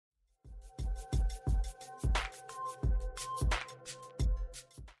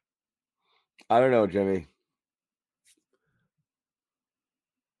I don't know, Jimmy.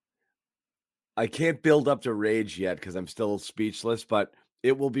 I can't build up to rage yet because I'm still speechless, but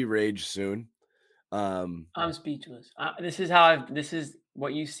it will be rage soon. I'm speechless. This is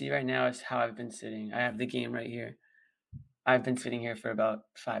what you see right now is how I've been sitting. I have the game right here. I've been sitting here for about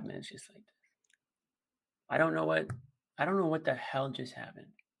 5 minutes just like this. I don't know what the hell just happened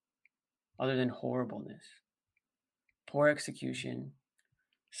other than horribleness. Poor execution,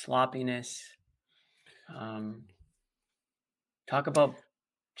 sloppiness. Talk about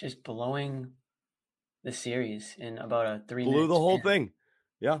just blowing the series in about a 3 blew minute the whole span. thing.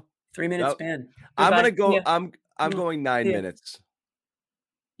 Yeah. 3 minute Now, span. I'm Goodbye. gonna See go. ya. I'm going 9 See ya. minutes.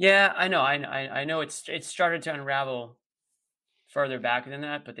 Yeah, I know. I know it's started to unravel further back than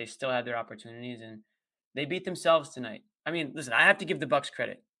that, but they still had their opportunities and they beat themselves tonight. I mean, listen, I have to give the Bucks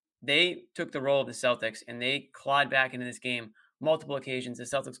credit. They took the role of the Celtics and they clawed back into this game multiple occasions. The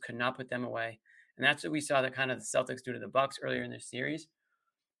Celtics could not put them away. And that's what we saw the kind of the Celtics do to the Bucks earlier in this series.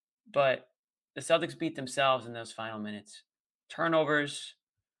 But the Celtics beat themselves in those final minutes. Turnovers,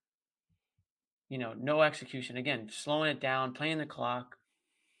 no execution. Again, slowing it down, playing the clock.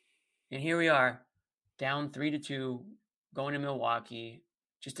 And here we are, down 3-2, going to Milwaukee.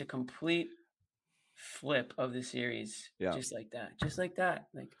 Just a complete flip of the series. Yeah. Just like that. Just like that.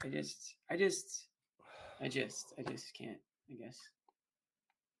 Like I just can't, I guess.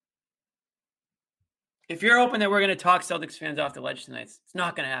 If you're hoping that we're going to talk Celtics fans off the ledge tonight, it's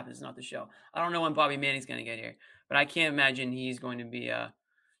not going to happen. It's not the show. I don't know when Bobby Manning's going to get here, but I can't imagine he's going to be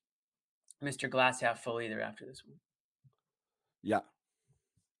Mr. Glass half full either after this one. Yeah.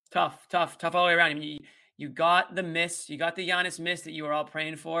 Tough all the way around. I mean, you got the miss. You got the Giannis miss that you were all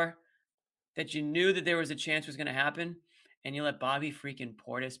praying for, that you knew that there was a chance was going to happen, and you let Bobby freaking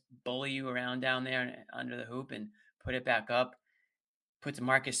Portis bully you around down there under the hoop and put it back up. Puts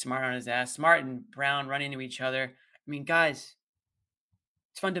Marcus Smart on his ass. Smart and Brown run into each other. I mean, guys,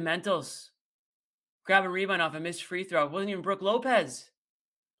 it's fundamentals. Grab a rebound off a missed free throw. It wasn't even Brook Lopez.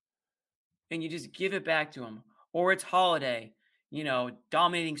 And you just give it back to him. Or it's Holiday,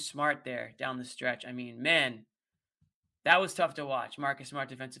 dominating Smart there down the stretch. I mean, man, that was tough to watch. Marcus Smart,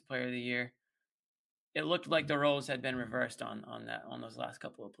 Defensive Player of the Year. It looked like the roles had been reversed on those last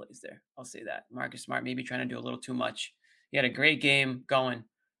couple of plays there. I'll say that. Marcus Smart maybe trying to do a little too much. He had a great game going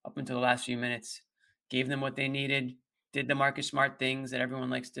up until the last few minutes. Gave them what they needed. Did the Marcus Smart things that everyone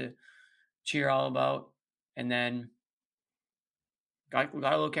likes to cheer all about. And then got a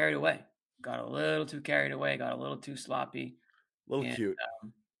little carried away. Got a little too carried away. Got a little too sloppy. A little cute.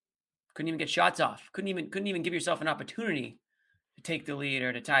 Couldn't even get shots off. Couldn't even give yourself an opportunity to take the lead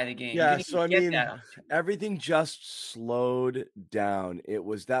or to tie the game. Yeah, so I mean, everything just slowed down. That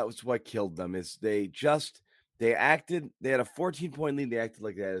was what killed them. Is they had a 14-point lead. They acted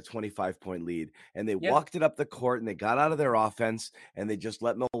like they had a 25-point lead, and they walked it up the court, and they got out of their offense, and they just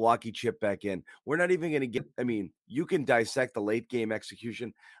let Milwaukee chip back in. We're not even going to get. I mean, you can dissect the late game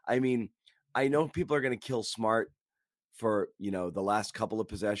execution. I mean, I know people are going to kill Smart for the last couple of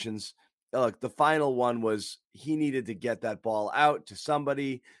possessions. Look, the final one was he needed to get that ball out to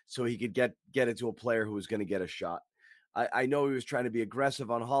somebody so he could get it to a player who was going to get a shot. I know he was trying to be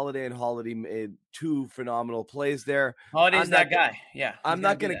aggressive on Holiday, and Holiday made 2 phenomenal plays there. Holiday's that guy. Yeah. I'm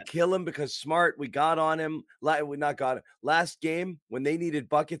not going to kill him because Smart, we got on him. We not got it. Last game, when they needed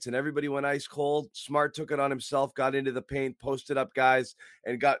buckets and everybody went ice cold, Smart took it on himself, got into the paint, posted up guys,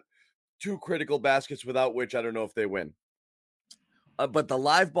 and got 2 critical baskets, without which I don't know if they win. But the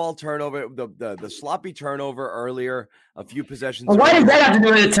live ball turnover, the sloppy turnover earlier, a few possessions. Well, why does that have to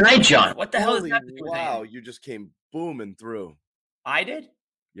do with it tonight, John? What the hell is that? Wow, you just came booming through. I did?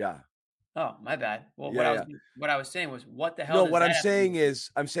 Yeah. Oh, my bad. Well, what I was saying was, what the hell? No, what I'm saying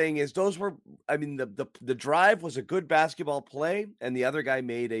is those were. I mean, the drive was a good basketball play, and the other guy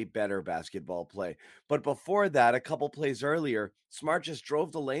made a better basketball play. But before that, a couple plays earlier, Smart just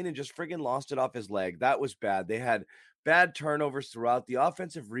drove the lane and just friggin' lost it off his leg. That was bad. They had bad turnovers throughout. The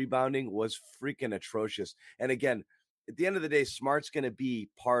offensive rebounding was freaking atrocious. And again, at the end of the day, Smart's going to be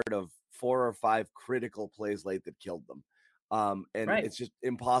part of 4 or 5 critical plays late that killed them. It's just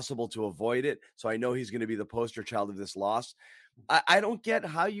impossible to avoid it. So I know he's going to be the poster child of this loss. I don't get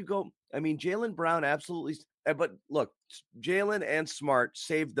how you go. I mean, Jaylen Brown absolutely. But look, Jaylen and Smart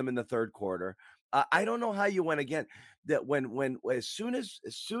saved them in the third quarter. I don't know how you went again. That when as soon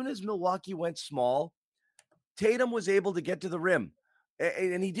as Milwaukee went small, Tatum was able to get to the rim.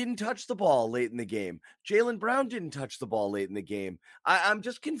 And he didn't touch the ball late in the game. Jaylen Brown didn't touch the ball late in the game. I'm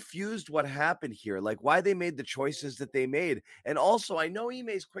just confused what happened here, like why they made the choices that they made. And also, I know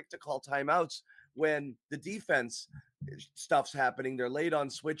Ime's quick to call timeouts when the defense stuff's happening. They're late on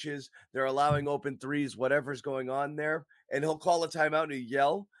switches. They're allowing open threes, whatever's going on there. And he'll call a timeout and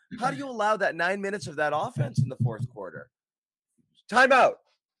yell. How do you allow that 9 minutes of that offense in the fourth quarter? Timeout.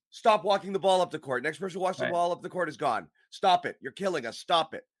 Stop walking the ball up the court. Next person who walks the Right. ball up the court is gone. Stop it. You're killing us.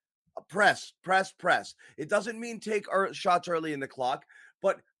 Stop it. Press, press, press. It doesn't mean take shots early in the clock,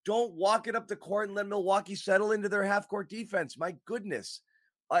 but don't walk it up the court and let Milwaukee settle into their half court defense. My goodness.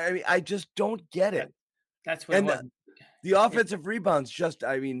 I mean, I just don't get it. That's what it And was. the offensive rebounds just,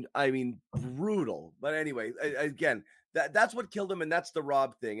 I mean, brutal. But anyway, again, that's what killed him, and that's the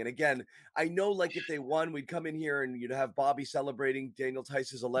Rob thing. And again, I know, like, if they won, we'd come in here and you'd have Bobby celebrating Daniel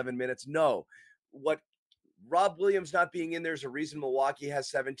Tice's 11 minutes. No, what Rob Williams not being in there is a reason Milwaukee has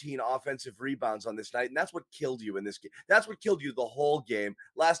 17 offensive rebounds on this night, and that's what killed you in this game. That's what killed you the whole game.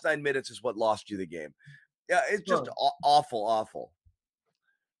 Last 9 minutes is what lost you the game. Yeah, it's just awful, awful.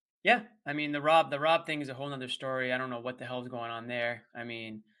 Yeah, I mean the Rob thing is a whole nother story. I don't know what the hell's going on there. I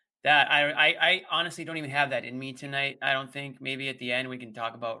mean that I honestly don't even have that in me tonight. I don't think. Maybe at the end we can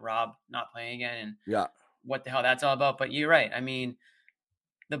talk about Rob not playing again and Yeah, what the hell that's all about. But you're right. I mean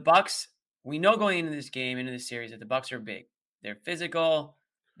the Bucks. We know going into this game, into this series, that the Bucks are big. They're physical.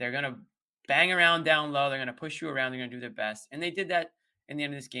 They're gonna bang around down low. They're gonna push you around. They're gonna do their best, and they did that in the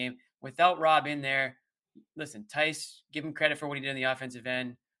end of this game without Rob in there. Listen, Tice, give him credit for what he did on the offensive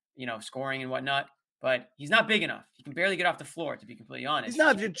end, scoring and whatnot, but he's not big enough. He can barely get off the floor, to be completely honest. he's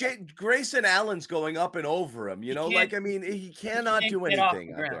not. Grayson Allen's going up and over him. He Like, can't, I mean, he he cannot can't do get off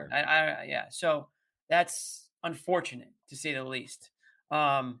anything the out ground. there. Yeah. So that's unfortunate to say the least.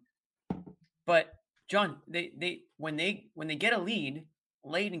 But John, they when they get a lead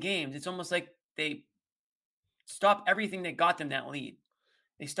late in games, it's almost like they stop everything that got them that lead.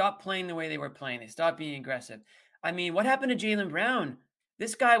 They stopped playing the way they were playing. They stopped being aggressive. I mean, what happened to Jaylen Brown?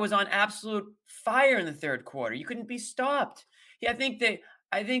 This guy was on absolute fire in the third quarter. You couldn't be stopped. I think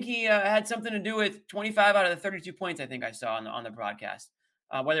he had something to do with 25 out of the 32 points I think I saw on the broadcast,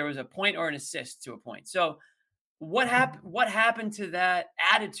 whether it was a point or an assist to a point. So what happened? What happened to that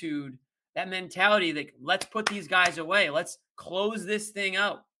attitude, that mentality? Like, let's put these guys away. Let's close this thing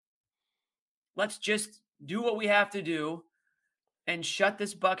out. Let's just do what we have to do and shut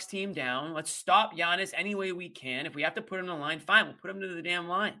this Bucks team down. Let's stop Giannis any way we can. If we have to put him in the line, fine. We'll put him to the damn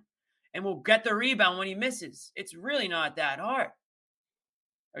line. And we'll get the rebound when he misses. It's really not that hard.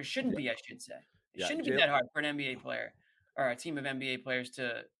 Or shouldn't be, I should say. It shouldn't be that hard for an NBA player or a team of NBA players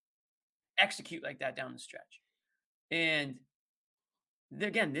to execute like that down the stretch. And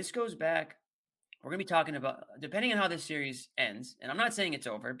again, this goes back. We're going to be talking about, depending on how this series ends, and I'm not saying it's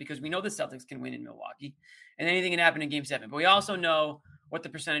over because we know the Celtics can win in Milwaukee and anything can happen in game 7. But we also know what the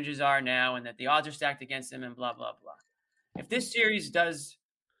percentages are now and that the odds are stacked against them and blah, blah, blah. If this series does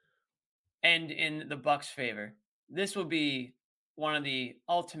end in the Bucks' favor, this will be one of the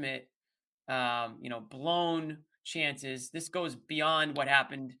ultimate, blown chances. This goes beyond what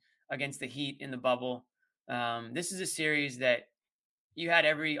happened against the Heat in the bubble. This is a series that you had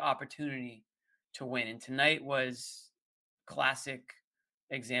every opportunity to win. And tonight was classic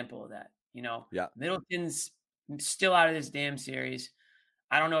example of that. Middleton's still out of this damn series.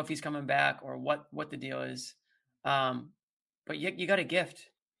 I don't know if he's coming back or what the deal is. But you got a gift.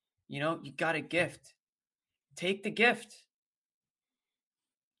 You got a gift. Take the gift.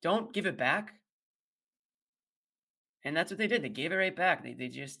 Don't give it back. And that's what they did. They gave it right back. They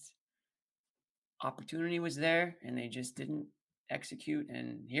just, opportunity was there and they just didn't execute.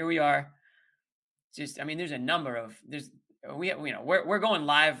 And here we are. There's a number of we're going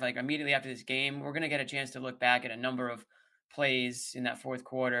live like immediately after this game. We're going to get a chance to look back at a number of plays in that fourth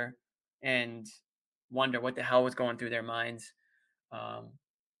quarter and wonder what the hell was going through their minds. I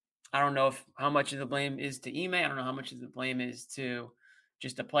don't know how much of the blame is to Ime. I don't know how much of the blame is to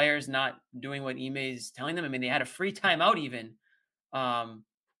just the players not doing what Ime is telling them. I mean, they had a free timeout even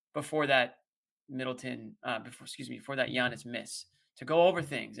before that before that Giannis miss to go over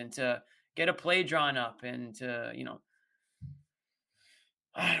things and to get a play drawn up and to,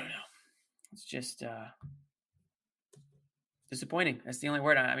 I don't know. It's just disappointing. That's the only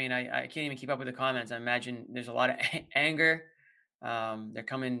word. I mean, I can't even keep up with the comments. I imagine there's a lot of anger. They're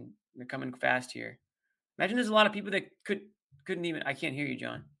coming fast here. Imagine there's a lot of people that couldn't even, I can't hear you,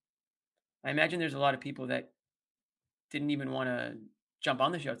 John. I imagine there's a lot of people that didn't even want to jump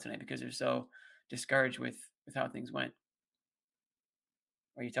on the show tonight because they're so discouraged with how things went.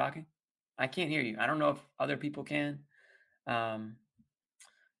 Are you talking? I can't hear you. I don't know if other people can.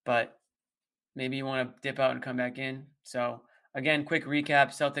 but maybe you want to dip out and come back in. So again, quick recap: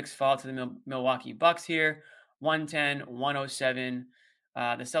 Celtics fall to the Milwaukee Bucks here, 110-107.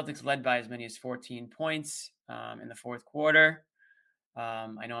 The Celtics led by as many as 14 points in the fourth quarter.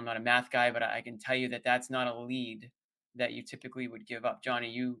 I know I'm not a math guy, but I can tell you that that's not a lead that you typically would give up. John, are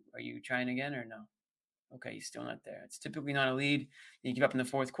you trying again or no? Okay, he's still not there. It's typically not a lead that you give up in the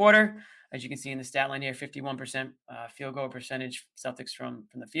fourth quarter. As you can see in the stat line here, 51% field goal percentage Celtics from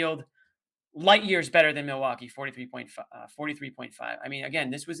the field. Light years better than Milwaukee, 43.5. I mean,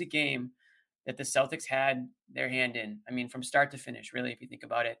 again, this was a game that the Celtics had their hand in. I mean, from start to finish, really, if you think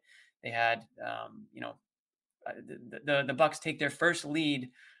about it, they had, the Bucks take their first lead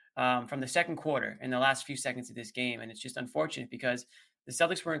from the second quarter in the last few seconds of this game, and it's just unfortunate because the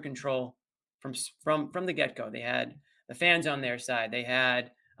Celtics were in control from the get go. They had the fans on their side. They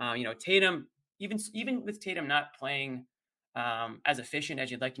had Tatum, even with Tatum not playing as efficient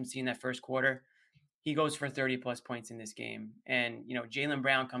as you'd like him to see in that first quarter, he goes for 30 plus points in this game. And Jaylen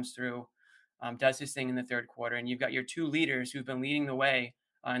Brown comes through, does his thing in the third quarter, and you've got your two leaders who've been leading the way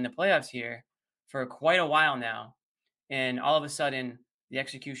in the playoffs here for quite a while now. And all of a sudden, the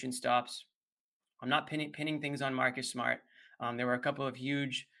execution stops. I'm not pinning things on Marcus Smart. There were a couple of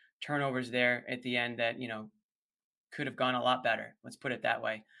huge turnovers there at the end that could have gone a lot better. Let's put it that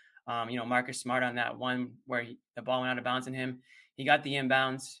way. Marcus Smart on that one where the ball went out of bounds on him. He got the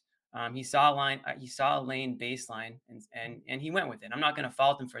inbounds. He saw a lane baseline, and he went with it. I'm not going to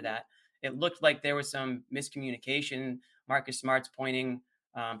fault him for that. It looked like there was some miscommunication. Marcus Smart's pointing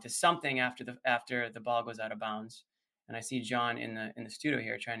to something after the ball goes out of bounds. And I see John in the studio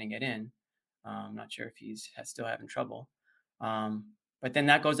here trying to get in. I'm not sure if he's still having trouble. But then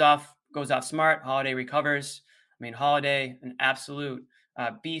that goes off Smart. Holiday recovers. I mean, Holiday, an absolute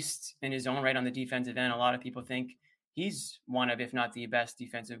beast in his own right on the defensive end. A lot of people think he's one of, if not the best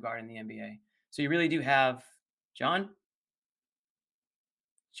defensive guard in the NBA. So you really do have John.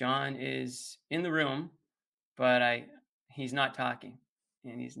 John is in the room, but he's not talking,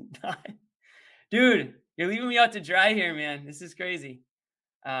 and he's not. Dude, you're leaving me out to dry here, man. This is crazy.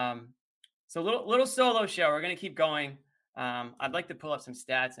 So little solo show. We're gonna keep going. I'd like to pull up some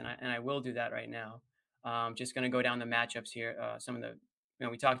stats, and I will do that right now. Just gonna go down the matchups here. Some of the,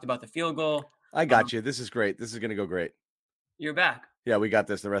 we talked about the field goal. I got you. This is great. This is gonna go great. You're back. Yeah, we got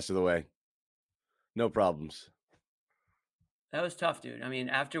this the rest of the way. No problems. That was tough, dude. I mean,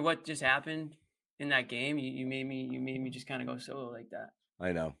 after what just happened in that game, you made me just kind of go solo like that.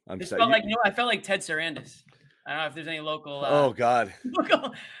 I know. I felt like Ted Sarandis. I don't know if there's any local. Oh God.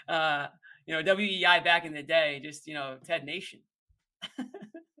 Local, WEI back in the day. Just Ted Nation.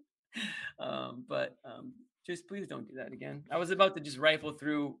 But just please don't do that again. I was about to just rifle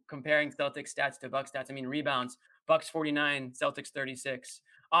through comparing Celtics stats to Bucks stats. I mean, rebounds: Bucks 49, Celtics 36.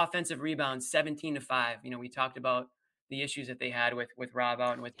 Offensive rebounds 17-5. We talked about the issues that they had with Rob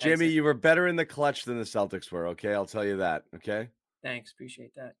out and with Jimmy. You were better in the clutch than the Celtics were. Okay, I'll tell you that. Okay. Thanks,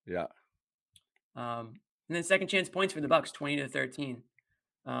 appreciate that. Yeah. And then second chance points for the Bucks, 20-13.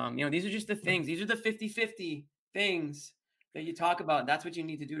 These are just the things. These are the 50-50 things that you talk about. That's what you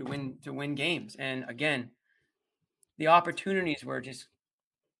need to do to win games. And again, the opportunities were just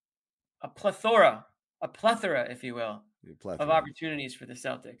a plethora, if you will, of opportunities for the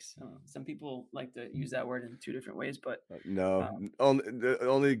Celtics. Some people like to use that word in two different ways, but no,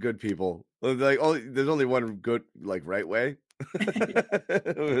 only good people. There's only one good right way.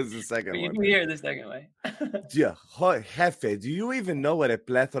 It was the second one. You can hear the second way. Yeah, Jefe, do you even know what a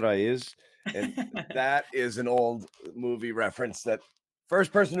plethora is? And that is an old movie reference that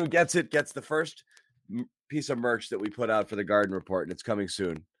first person who gets it gets the first piece of merch that we put out for the Garden Report, and it's coming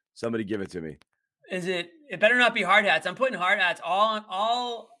soon. Somebody give it to me. It better not be hard hats. I'm putting hard hats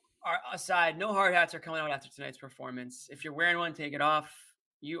all aside. No hard hats are coming out after tonight's performance. If you're wearing one, take it off.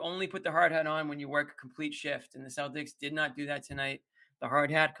 You only put the hard hat on when you work a complete shift, and the Celtics did not do that tonight. The hard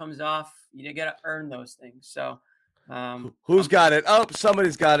hat comes off. You got to earn those things. So, who's got it? Oh,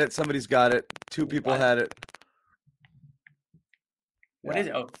 somebody's got it. Somebody's got it. Two people had it. What is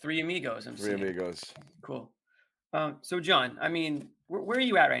it? Oh, Three Amigos. Three Amigos. Cool. So John, I mean, where are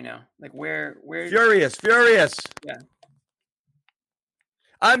you at right now? Like where? Furious. Yeah.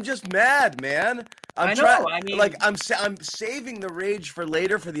 I'm just mad, man. I know. I mean, I'm saving the rage for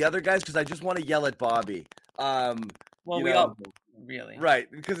later for the other guys because I just want to yell at Bobby. Well, we all do, really. Right,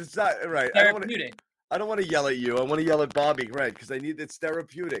 because it's not right. Therapeutic. I don't want to yell at you. I want to yell at Bobby, right? Because it's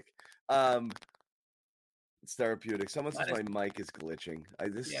therapeutic. It's therapeutic. Someone says my mic is glitching.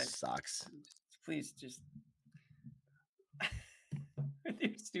 This sucks. Please just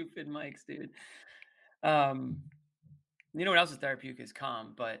your stupid mics, dude. You know what else is therapeutic is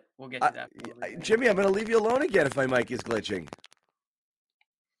calm, but we'll get to that probably. Jimmy, I'm going to leave you alone again if my mic is glitching.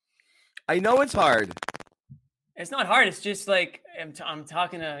 I know it's hard. It's not hard. It's just like I'm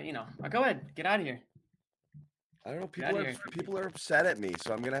talking to, go ahead, get out of here. I don't know. People are upset at me,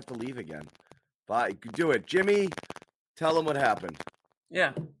 so I'm going to have to leave again. Bye. Do it. Jimmy, tell them what happened.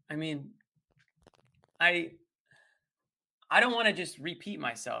 Yeah. I mean, I don't want to just repeat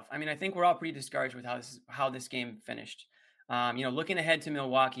myself. I mean, I think we're all pretty discouraged with how this game finished. Looking ahead to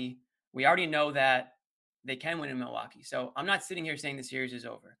Milwaukee, we already know that they can win in Milwaukee. So I'm not sitting here saying the series is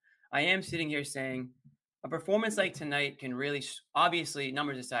over. I am sitting here saying a performance like tonight can really, obviously,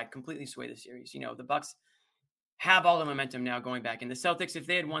 numbers aside, completely sway the series. The Bucks have all the momentum now going back. And the Celtics, if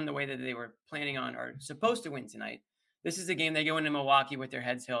they had won the way that they were planning on or supposed to win tonight, this is a game they go into Milwaukee with their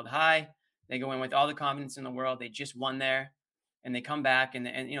heads held high. They go in with all the confidence in the world. They just won there, and they come back. And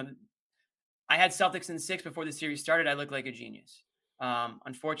I had Celtics in 6 before the series started. I looked like a genius.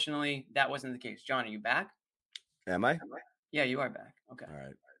 Unfortunately, that wasn't the case. John, are you back? Am I? Yeah, you are back. Okay. All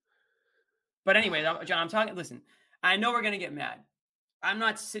right. But anyway, John, I'm talking. Listen, I know we're going to get mad. I'm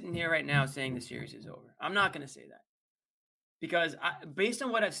not sitting here right now saying the series is over. I'm not going to say that. Because based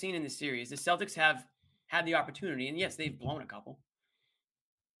on what I've seen in the series, the Celtics have had the opportunity. And yes, they've blown a couple.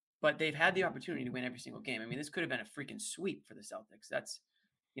 But they've had the opportunity to win every single game. I mean, this could have been a freaking sweep for the Celtics. That's,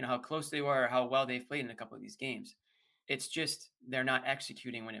 how close they were, how well they've played in a couple of these games. It's just they're not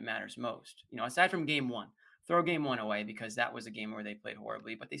executing when it matters most. Aside from game 1. Throw game 1 away because that was a game where they played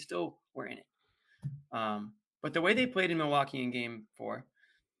horribly, but they still were in it. But the way they played in Milwaukee in game 4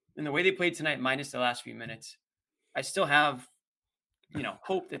 and the way they played tonight, minus the last few minutes, I still have,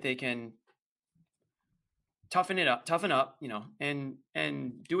 hope that they can toughen up, and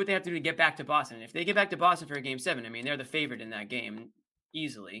do what they have to do to get back to Boston. And if they get back to Boston for a game 7, I mean, they're the favorite in that game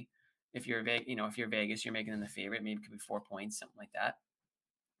easily. If you're Vegas, you're making them the favorite. Maybe it could be 4 points, something like that.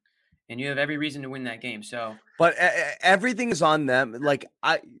 And you have every reason to win that game. So, but everything is on them. Like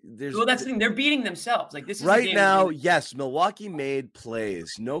that's the thing. They're beating themselves. Like this is right now. Yes, Milwaukee made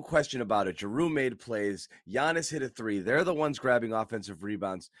plays, no question about it. Giroux made plays. Giannis hit a 3. They're the ones grabbing offensive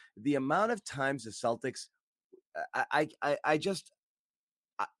rebounds. The amount of times the Celtics,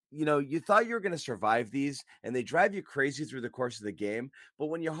 you thought you were going to survive these, and they drive you crazy through the course of the game. But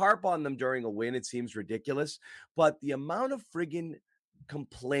when you harp on them during a win, it seems ridiculous. But the amount of friggin'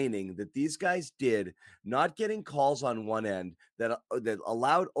 complaining that these guys did, not getting calls on one end that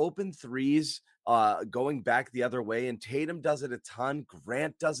allowed open threes going back the other way, and Tatum does it a ton,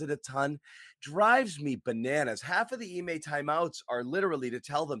 Grant does it a ton, drives me bananas. Half of the Ime timeouts are literally to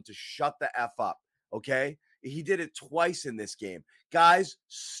tell them to shut the F up, okay? He did it twice in this game. Guys,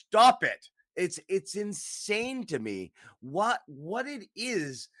 stop it. It's insane to me what it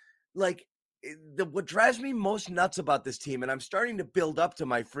is. Like, what drives me most nuts about this team, and I'm starting to build up to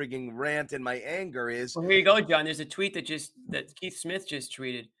my frigging rant and my anger is. Well, here you go, John. There's a tweet that Keith Smith just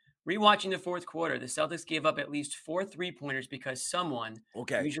tweeted. Rewatching the fourth quarter, the Celtics gave up at least 4 3-pointers because someone,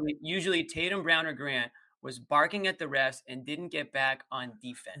 usually Tatum, Brown, or Grant, was barking at the refs and didn't get back on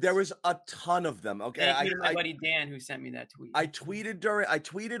defense. There was a ton of them. Okay, thank you to my buddy Dan who sent me that tweet. I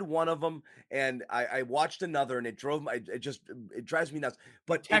tweeted one of them, and I watched another, and it drives me nuts.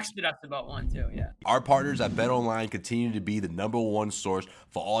 But texted us about one too. Yeah. Our partners at BetOnline continue to be the #1 source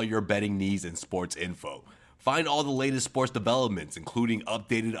for all your betting needs and sports info. Find all the latest sports developments, including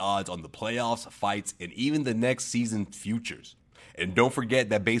updated odds on the playoffs, fights, and even the next season's futures. And don't forget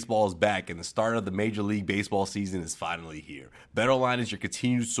that baseball is back and the start of the Major League Baseball season is finally here. BetOnline is your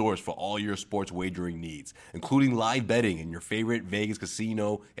continued source for all your sports wagering needs, including live betting and your favorite Vegas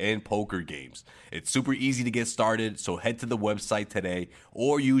casino and poker games. It's super easy to get started, so head to the website today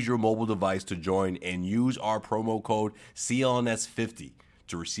or use your mobile device to join and use our promo code CLNS50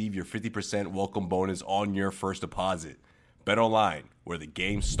 to receive your 50% welcome bonus on your first deposit. BetOnline, where the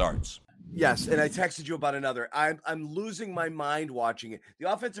game starts. Yes, and I texted you about another. I'm losing my mind watching it.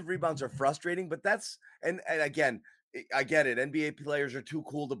 The offensive rebounds are frustrating, but that's and again, I get it. NBA players are too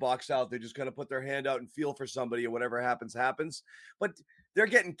cool to box out. They're just going to put their hand out and feel for somebody, and whatever happens, happens. But they're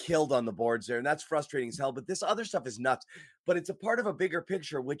getting killed on the boards there, and that's frustrating as hell. But this other stuff is nuts. But it's a part of a bigger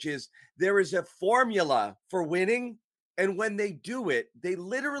picture, which is there is a formula for winning. And when they do it, they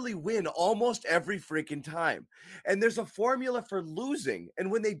literally win almost every freaking time. And there's a formula for losing. And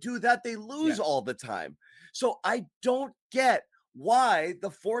when they do that, they lose all the time. So I don't get why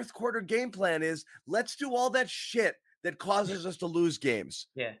the fourth quarter game plan is let's do all that shit that causes us to lose games.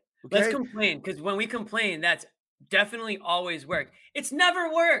 Yeah. Okay? Let's complain, because when we complain, that's definitely always worked. It's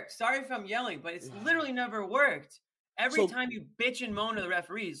never worked. Sorry if I'm yelling, but it's literally never worked. Every So time you bitch and moan to the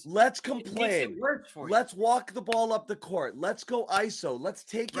referees, let's it makes it complain. worse for you. Let's walk the ball up the court. Let's go ISO. Let's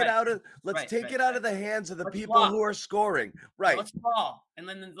take it out of the hands of the Let's people block. who are scoring. Yeah, Right. let's fall, and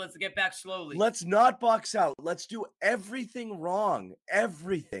then let's get back slowly. Let's not box out. Let's do everything wrong.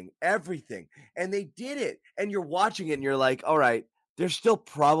 Everything. And they did it. And you're watching it and you're like, all right, they're still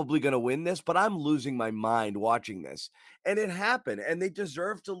probably going to win this, but I'm losing my mind watching this. And it happened. And they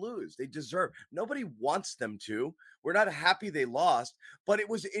deserve to lose. Nobody wants them to. We're not happy they lost, but it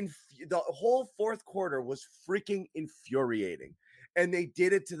was the whole fourth quarter was freaking infuriating. And they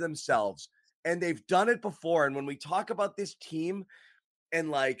did it to themselves. And they've done it before. And when we talk about this team, and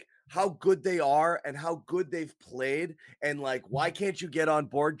like how good they are and how good they've played, and like why can't you get on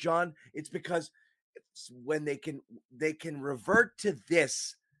board, John? It's because when they can revert to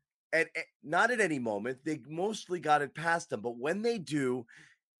this at not at any moment. They mostly got it past them, but when they do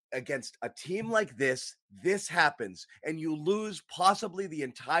against a team like this happens, and you lose possibly the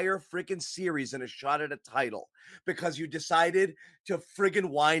entire freaking series and a shot at a title because you decided to friggin'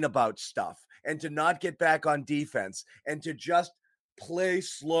 whine about stuff and to not get back on defense and to just play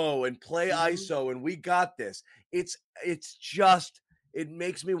slow and play ISO and we got this. It's just, it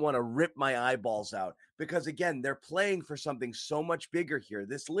makes me want to rip my eyeballs out because again, they're playing for something so much bigger here.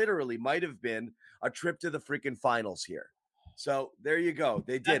 This literally might have been a trip to the freaking finals here. So there you go.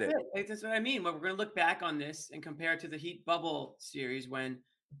 They did it. That's what I mean. We're going to look back on this and compare it to the Heat bubble series when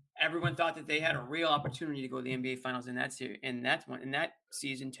everyone thought that they had a real opportunity to go to the NBA Finals in that series, in that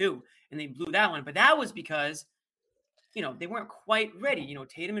season too, and they blew that one. But that was because they weren't quite ready.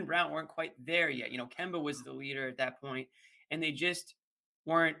 Tatum and Brown weren't quite there yet. Kemba was the leader at that point, and they just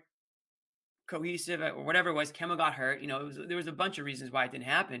weren't cohesive or whatever it was. Kemba got hurt. There was a bunch of reasons why it didn't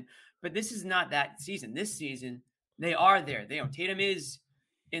happen. But this is not that season. This season, they are there. Tatum is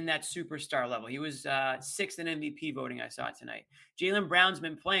in that superstar level. He was sixth in MVP voting. I saw it tonight. Jaylen Brown's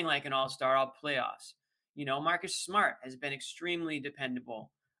been playing like an all-star all playoffs. Marcus Smart has been extremely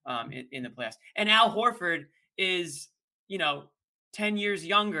dependable in the playoffs. And Al Horford is, 10 years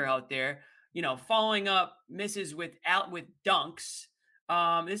younger out there, following up misses with dunks.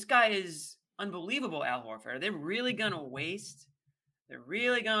 This guy is unbelievable, Al Horford. Are they really going to waste? They're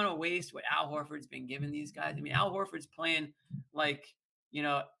really going to waste what Al Horford's been giving these guys. I mean, Al Horford's playing like,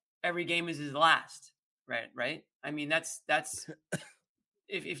 every game is his last, right? I mean, that's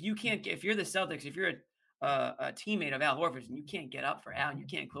if you're the Celtics, if you're a teammate of Al Horford's and you can't get up for Al and you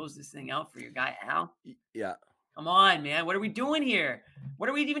can't close this thing out for your guy, Al. Yeah. Come on, man. What are we doing here? What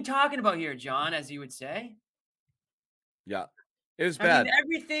are we even talking about here, John, as you would say? Yeah. It was bad. I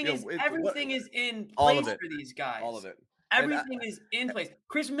mean, everything is in place for these guys. All of it. Everything is in place.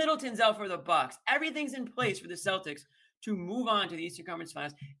 Chris Middleton's out for the Bucks. Everything's in place for the Celtics to move on to the Eastern Conference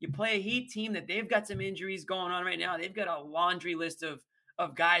Finals. You play a Heat team that they've got some injuries going on right now. They've got a laundry list of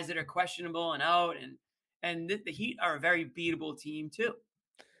guys that are questionable and out, and the Heat are a very beatable team too.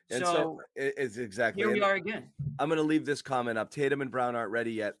 And so it's exactly here we are again. I'm going to leave this comment up. Tatum and Brown aren't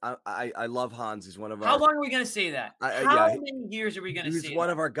ready yet. I love Hans. He's one of our. How long are we going to say that? How many years are we going to say that? He's one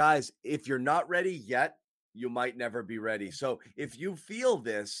of our guys. If you're not ready yet, you might never be ready. So if you feel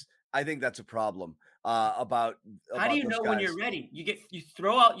this, I think that's a problem. How do you know when you're ready? You get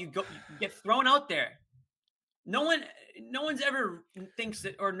thrown out there. No one's ever thinks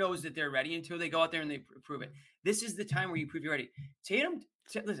that or knows that they're ready until they go out there and they prove it. This is the time where you prove you're ready. Tatum's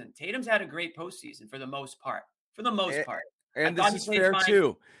had a great postseason for the most part. And this is fair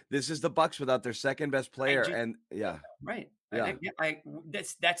too. This is the Bucks without their second best player, right. Yeah.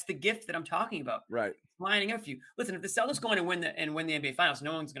 That's the gift that I'm talking about. Right. Lining up for you. Listen, if the Celtics go in and win the NBA Finals,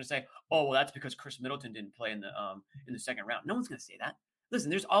 no one's going to say, "Oh, well, that's because Chris Middleton didn't play in the second round." No one's going to say that. Listen,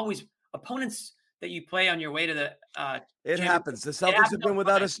 there's always opponents that you play on your way to the. It happens. The Celtics have been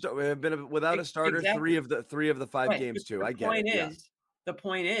without a starter exactly. three of the 5 games too. I get it. The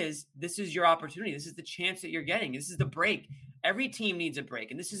point is, this is your opportunity. This is the chance that you're getting. This is the break. Every team needs a break,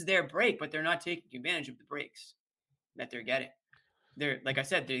 and this is their break, but they're not taking advantage of the breaks that they're getting. They're, like I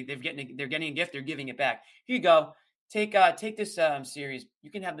said, they're getting a gift. They're giving it back. Here you go. Take this series. You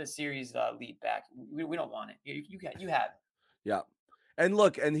can have the series lead back. We don't want it. You have it. Yeah. And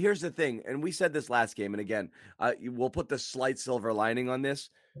look, and here's the thing, and we said this last game, and again, we'll put the slight silver lining on this.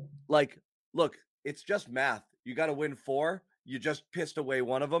 Like, look, it's just math. You got to win 4. You just pissed away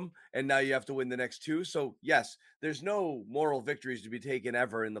one of them, and now you have to win the next 2. So, yes, there's no moral victories to be taken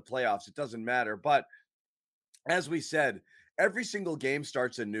ever in the playoffs. It doesn't matter. But as we said, every single game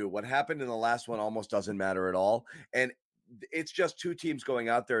starts anew. What happened in the last one almost doesn't matter at all. And it's just 2 teams going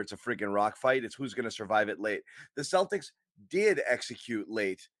out there. It's a freaking rock fight. It's who's going to survive it late. The Celtics did execute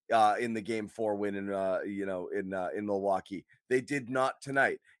late in the Game 4 win in Milwaukee. They did not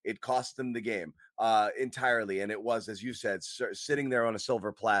tonight. It cost them the game entirely, and it was, as you said, sitting there on a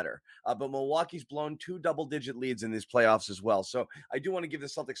silver platter. But Milwaukee's blown 2 double-digit leads in these playoffs as well. So I do want to give the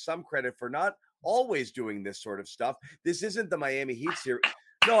Celtics some credit for not always doing this sort of stuff. This isn't the Miami Heat series.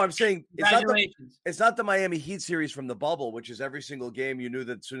 No, I'm saying it's not the Miami Heat series from the bubble, which is every single game you knew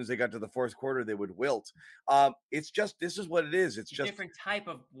that as soon as they got to the fourth quarter, they would wilt. It's just, this is what it is. It's just a different type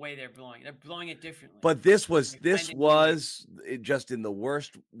of way they're blowing. They're blowing it differently. But this was just in the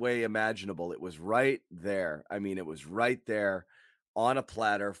worst way imaginable. It was right there. I mean, it was right there on a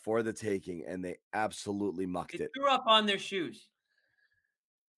platter for the taking, and they absolutely mucked it. Threw up on their shoes.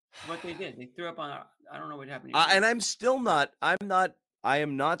 What they did, they threw up on. I don't know what happened. And I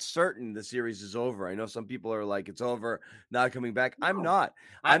am not certain the series is over. I know some people are like, it's over, not coming back. No. I'm not.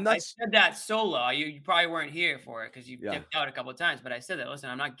 I said that solo. You probably weren't here for it because you dipped out a couple of times. But I said that. Listen,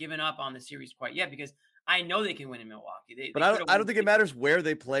 I'm not giving up on the series quite yet because I know they can win in Milwaukee. But I don't think it matters where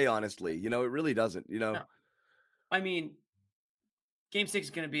they play. Honestly, it really doesn't. No. I mean, Game 6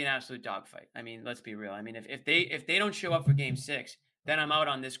 is going to be an absolute dogfight. I mean, let's be real. I mean, if they don't show up for Game 6, then I'm out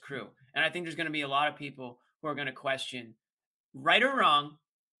on this crew. And I think there's going to be a lot of people who are going to question, right or wrong,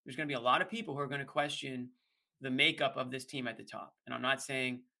 there's going to be a lot of people who are going to question the makeup of this team at the top. And I'm not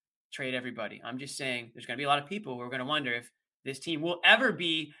saying trade everybody. I'm just saying there's going to be a lot of people who are going to wonder if this team will ever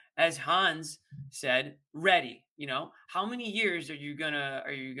be, as Hans said, ready. How many years are you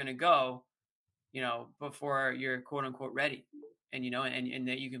gonna go, before you're quote unquote ready? And and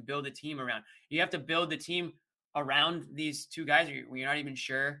that you can build a team around. You have to build the team around these two guys. You're not even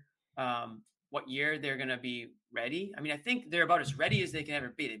sure what year they're going to be ready. I mean, I think they're about as ready as they can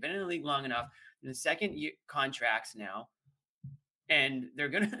ever be. They've been in the league long enough, in the second year contracts now, and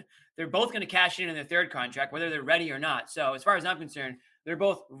they're both going to cash in their third contract, whether they're ready or not. So as far as I'm concerned, they're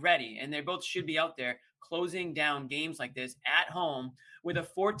both ready, and they both should be out there closing down games like this at home with a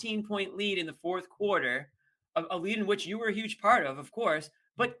 14-point lead in the fourth quarter, a lead in which you were a huge part of course.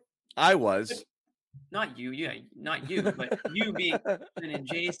 But I was. Not you, not you, but you being and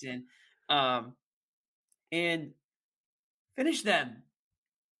Jason, and finish them.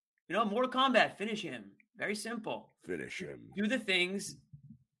 Mortal Kombat, finish him. Very simple. Finish him. Do the things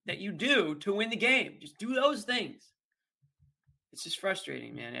that you do to win the game. Just do those things. It's just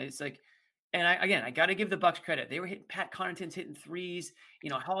frustrating, man. It's like, and I got to give the Bucks credit. They were hitting, Pat Connaughton's hitting threes.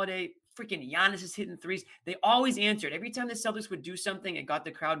 Holiday, freaking Giannis is hitting threes. They always answered. Every time the Celtics would do something, it got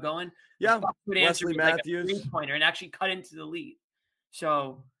the crowd going. Yeah, would answer with Matthews, like a three-pointer and actually cut into the lead.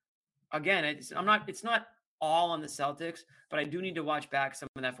 So again, it's not all on the Celtics, but I do need to watch back some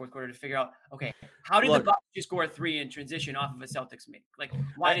of that fourth quarter to figure out, okay, how did the Bucks just score a 3 in transition off of a Celtics make? Like,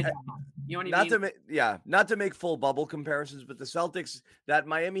 why did that happen? You know what I mean? Not to make full bubble comparisons, but the Celtics, that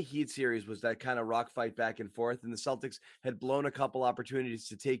Miami Heat series was that kind of rock fight back and forth, and the Celtics had blown a couple opportunities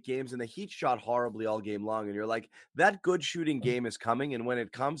to take games, and the Heat shot horribly all game long, and you're like, that good shooting game is coming, and when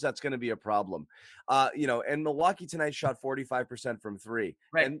it comes, that's going to be a problem. And Milwaukee tonight shot 45% from 3.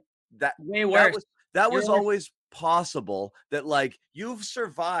 Right. And that way worse. That was always possible, that like you've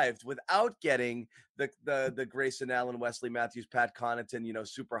survived without getting the Grayson Allen, Wesley Matthews, Pat Connaughton,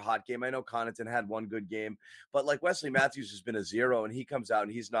 super hot game. I know Connaughton had one good game, but like Wesley Matthews has been a 0 and he comes out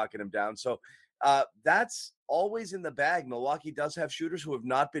and he's knocking him down. So that's always in the bag. Milwaukee does have shooters who have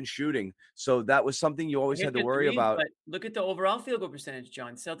not been shooting. So that was something you always had to worry about. But look at the overall field goal percentage,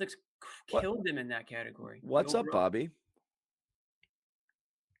 John. Celtics killed them in that category. What's up, Bobby?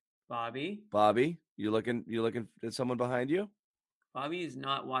 Bobby, you looking at someone behind you? Bobby is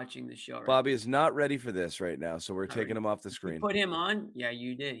not watching the show. Bobby is not ready for this right now, so we're taking him off the screen. You put him on? Yeah,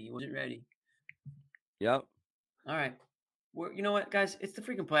 you did. He wasn't ready. Yep. All right. Well, you know what, guys? It's the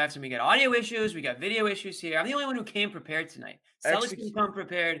freaking playoffs, and we got audio issues. We got video issues here. I'm the only one who came prepared tonight. Celtics didn't come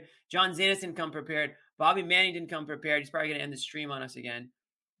prepared. John Zanis didn't come prepared. Bobby Manning didn't come prepared. He's probably going to end the stream on us again.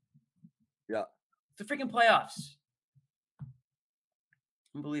 Yeah. It's the freaking playoffs.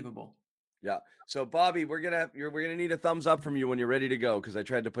 Unbelievable. Yeah. So Bobby, we're gonna need a thumbs up from you when you're ready to go, because I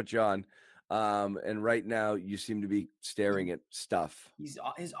tried to put you on, and right now you seem to be staring at stuff. His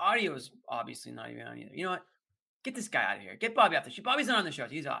audio is obviously not even on either. You know what? Get this guy out of here. Get Bobby off the show. Bobby's not on the show.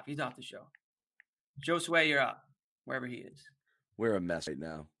 He's off. He's off the show. Joe Sway, you're up wherever he is. We're a mess right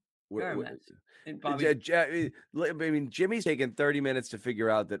now. We're a mess. And Bobby, I mean, Jimmy's taken 30 minutes to figure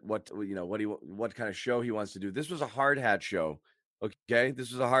out that what kind of show he wants to do. This was a hard hat show. Okay,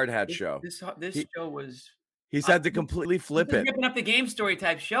 this was a hard hat show. This show was. He's had to completely flip This is it. ripping up the game story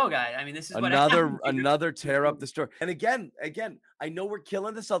type show, guy. I mean, this is what happens. Another tear up the story. And again, I know we're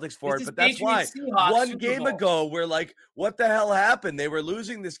killing the Celtics for This it, is but that's why Patriots Seahawks one Super game Bowl. ago we're like, what the hell happened? They were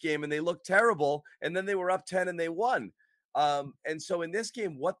losing this game and they looked terrible, and then they were up 10 and they won. And so in this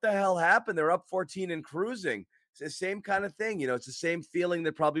game, what the hell happened? They're up 14 and cruising. It's the same kind of thing, it's the same feeling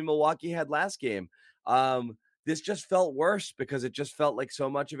that probably Milwaukee had last game. This just felt worse because it just felt like so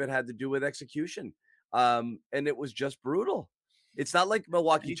much of it had to do with execution. And it was just brutal. It's not like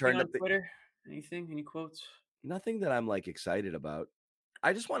Milwaukee Anything turned on up the Twitter? Anything? Any quotes? nothing that I'm like excited about.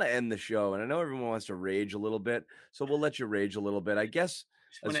 I just want to end the show, and I know everyone wants to rage a little bit, so we'll let you rage a little bit. I guess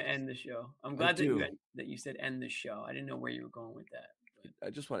Just want to end the show. I'm glad do. that you said end the show. I didn't know where you were going with that. I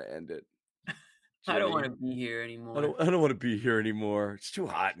just want to end it. I don't want Jimmy, to be here anymore. I don't want to be here anymore. It's too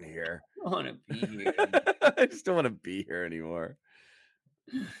hot in here. I don't want to be here. I just don't want to be here anymore.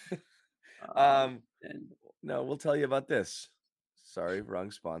 And No, we'll tell you about this. Sorry,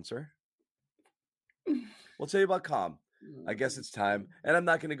 wrong sponsor. We'll tell you about calm. I guess it's time. And I'm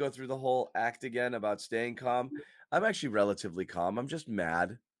not going to go through the whole act again about staying calm. I'm actually relatively calm. I'm just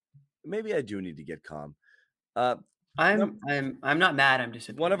mad. Maybe I do need to get calm. I'm not mad. I'm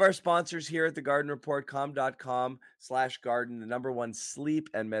disappointed. One of our sponsors here at the Garden Report, calm.com/garden, the _1 sleep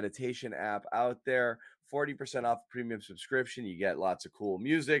and meditation app out there. 40% off premium subscription. You get lots of cool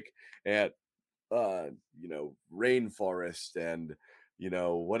music and, rainforest and,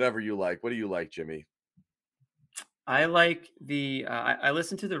 whatever you like. What do you like, Jimmy? I like I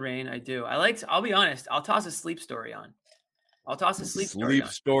listen to the rain. I do. I'll be honest. I'll toss a sleep story on. I'll toss a sleep story on.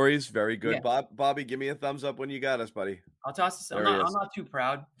 Stories. Very good. Yeah. Bobby, give me a thumbs up when you got us, buddy. I'll toss. I'm not too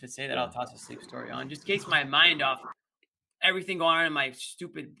proud to say that I'll toss a sleep story on, just in case my mind off everything going on in my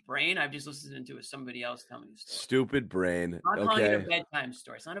stupid brain. I've just listened to somebody else tell me a story. Stupid brain. I'm not calling it a bedtime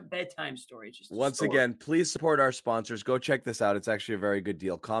story. It's not a bedtime story. It's just once again, please support our sponsors. Go check this out. It's actually a very good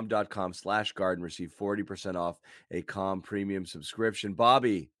deal. Calm.com/garden. Receive 40% off a Calm premium subscription.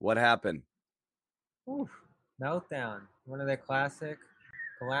 Bobby, what happened? Oof, meltdown. One of their classic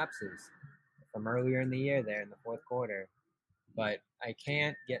collapses from earlier in the year there in the fourth quarter. But I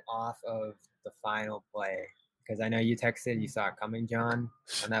can't get off of the final play because I know you texted, you saw it coming, John,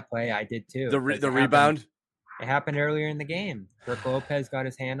 on that play. I did too. The rebound? It happened earlier in the game. Brooke Lopez got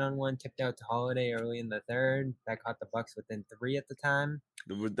his hand on one, tipped out to Holiday early in the third. That caught the Bucks within 3 at the time.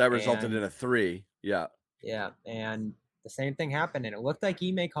 That resulted in a 3. Yeah. Yeah, and the same thing happened, and it looked like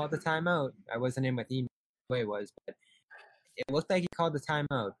Ime called the timeout. I wasn't in with Ime the way it was, but it looked like he called the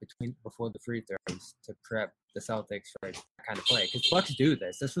timeout before the free throws to prep the Celtics for that kind of play. Because Bucks do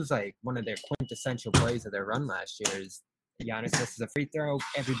this. This was like one of their quintessential plays of their run last year. Is Giannis misses a free throw,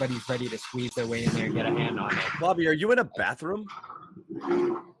 everybody's ready to squeeze their way in there and get a hand on it. Bobby, are you in a bathroom?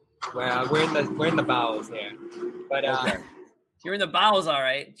 Well, we're in the bowels here, but Okay. You're in the bowels, all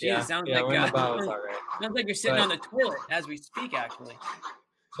right. Jeez, yeah, sounds yeah, like we're in the bowels, all right. Sounds like you're sitting on the toilet as we speak, actually.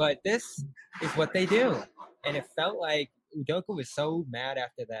 But this is what they do, and it felt like Udoka was so mad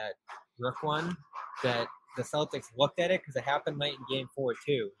after that Rook one that the Celtics looked at it because it happened late in Game 4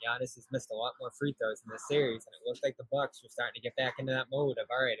 too. Giannis has missed a lot more free throws in this series, and it looked like the Bucks were starting to get back into that mode of,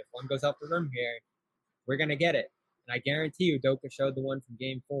 all right, if one goes out the room here, we're gonna get it. And I guarantee you, Udoka showed the one from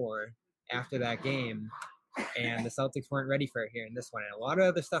Game 4 after that game, and the Celtics weren't ready for it here in this one. And a lot of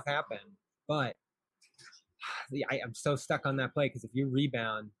other stuff happened, but I'm so stuck on that play because if you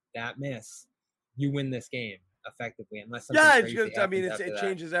rebound that miss, you win this game effectively, unless it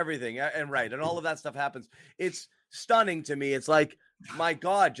changes everything, and all of that stuff happens. It's stunning to me. It's like, my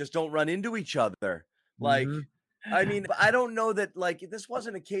God, just don't run into each other. Like, I mean, I don't know that, like, this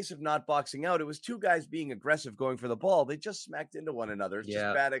wasn't a case of not boxing out. It was two guys being aggressive, going for the ball. They just smacked into one another.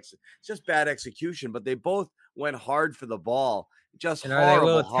 It's just bad execution, but they both went hard for the ball. Just and are they a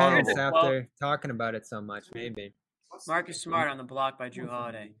little horrible. tense after talking about it so much? Maybe. Marcus Smart on the block by Drew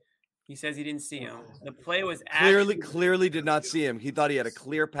Holiday. He says he didn't see him. The play was clearly did not see him. He thought he had a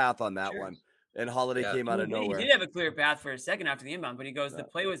clear path on that one, and Holiday came out of nowhere. He did have a clear path for a second after the inbound, but he goes, the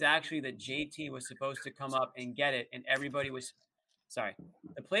play was actually that JT was supposed to come up and get it, and everybody was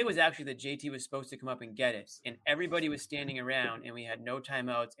The play was actually that JT was supposed to come up and get it, and everybody was standing around, and we had no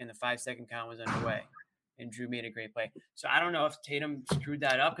timeouts, and the 5-second count was underway, and Drew made a great play. So I don't know if Tatum screwed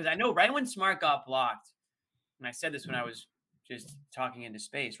that up, because I know right when Smart got blocked, and I said this when I was just talking into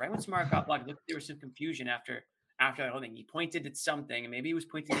space, right when Smart got blocked, look, there was some confusion after that whole thing. He pointed at something, and maybe he was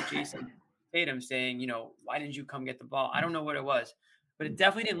pointing at Jason Tatum saying, why didn't you come get the ball? I don't know what it was, But it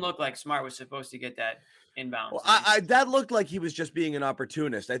definitely didn't look like Smart was supposed to get that inbound. Well, that looked like he was just being an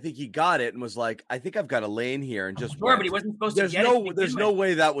opportunist. I think he got it and was like, I think I've got a lane here, and just but he wasn't supposed to get it. There's no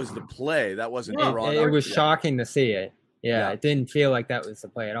way that was the play. That wasn't drawn. It was shocking to see it. Yeah, it didn't feel like that was the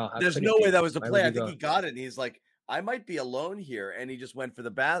play at all. There's no way that was the play. I think he got it, and he's like, I might be alone here, and he just went for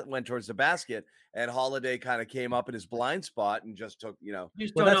went towards the basket, and Holiday kind of came up in his blind spot and just took,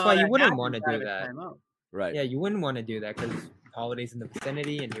 Well, that's why you wouldn't want to do that. Right. Yeah, you wouldn't want to do that because Holiday's in the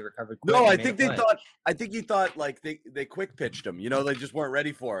vicinity and he recovered quick. No, I think he thought like they quick pitched him. They just weren't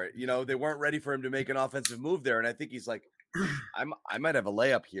ready for it. They weren't ready for him to make an offensive move there. And I think he's like, I might have a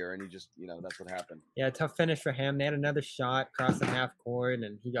layup here. And he just, that's what happened. Yeah, tough finish for him. They had another shot across the half court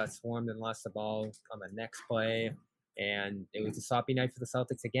and he got swarmed and lost the ball on the next play. And it was a sloppy night for the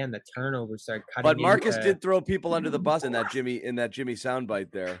Celtics again. The turnovers started cutting. But Marcus did throw people under the bus in that Jimmy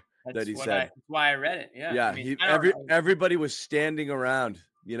soundbite there. That he said. That's why I read it. Yeah. Yeah. Everybody was standing around,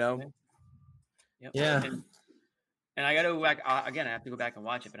 Yep. Yeah. And I got to again. I have to go back and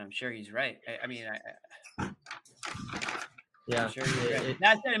watch it, but I'm sure he's right. Yeah. I'm sure he's right.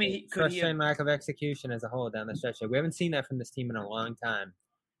 That's it. Frustrating lack of execution as a whole down the stretch. We haven't seen that from this team in a long time.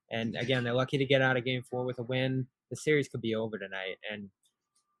 And again, they're lucky to get out of Game 4 with a win. The series could be over tonight, and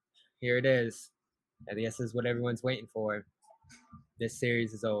here it is. I guess this is what everyone's waiting for. This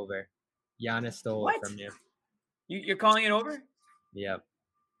series is over. Giannis stole it from you. You're calling it over? Yep.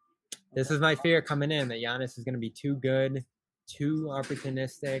 This is my fear coming in, that Giannis is going to be too good, too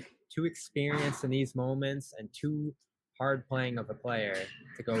opportunistic, too experienced in these moments, and too hard playing of a player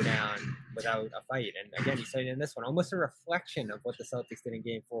to go down without a fight. And again, you said in this one, almost a reflection of what the Celtics did in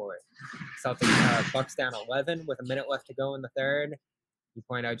Game 4. Celtics Bucks down 11 with a minute left to go in the third. You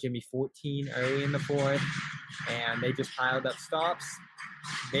point out Jimmy 14 early in the fourth, and they just piled up stops,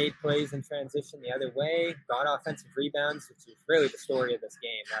 made plays in transition the other way, got offensive rebounds, which is really the story of this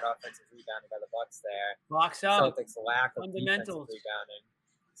game, that offensive rebounding by the Bucks there. Box out. Celtics' lack of defensive rebounding.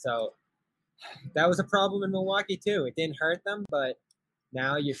 So that was a problem in Milwaukee too. It didn't hurt them, but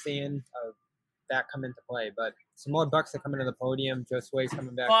now you're seeing that come into play. But some more Bucks are coming to the podium. Joe Sway's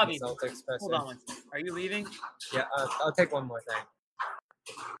coming back from the Celtics. Hold on. Are you leaving? Yeah, I'll take one more thing.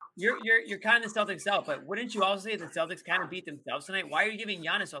 You're kind of Celtics out, but wouldn't you also say the Celtics kind of beat themselves tonight? Why are you giving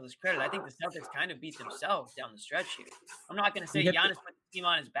Giannis all this credit? I think the Celtics kind of beat themselves down the stretch here. I'm not going to say Giannis put the team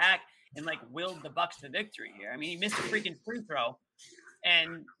on his back and willed the Bucks to victory here. He missed a freaking free throw,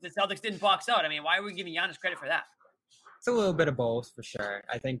 and the Celtics didn't box out. Why are we giving Giannis credit for that? It's a little bit of both for sure.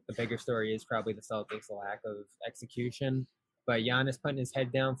 I think the bigger story is probably the Celtics' lack of execution. But Giannis putting his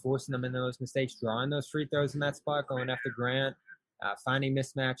head down, forcing them in those mistakes, drawing those free throws in that spot, going after Grant. Finding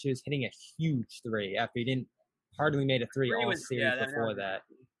mismatches, hitting a huge three after he didn't hardly made a three all series before that.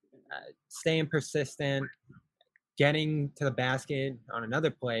 Staying persistent, getting to the basket on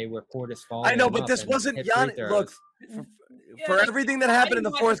another play where Portis falls. I know, but this wasn't Giannis. Look, for everything that happened in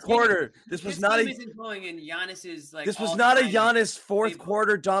the fourth quarter, this was not a Giannis fourth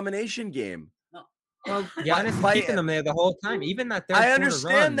quarter domination game. Well, Giannis was keeping them there the whole time. Even that third quarter run. I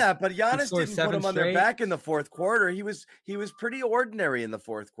understand that, but Giannis didn't put them on their back in the fourth quarter. He was pretty ordinary in the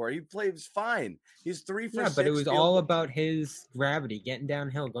fourth quarter. He was fine. He's 3 for 6. Yeah, but it was all about his gravity, getting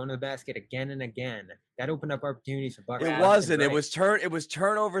downhill, going to the basket again and again. That opened up opportunities for Bucks. It wasn't. It was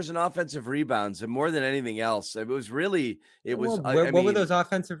turnovers and offensive rebounds, and more than anything else, it was really. What were those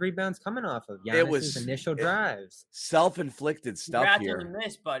offensive rebounds coming off of? Giannis's initial drives. Self-inflicted stuff here. Congrats on the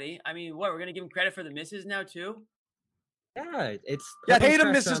miss, buddy. We're gonna give him credit for the misses now too? Yeah,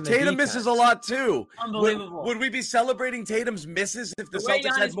 Tatum misses a lot too. Unbelievable. Would we be celebrating Tatum's misses if the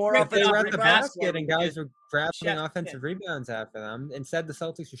Celtics had more offensive rebounds? They were at the basket and guys were grabbing offensive rebounds after them. Instead, the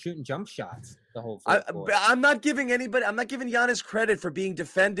Celtics were shooting jump shots the whole I'm not giving Giannis credit for being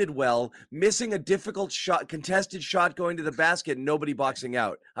defended well, missing a difficult shot, contested shot going to the basket, and nobody boxing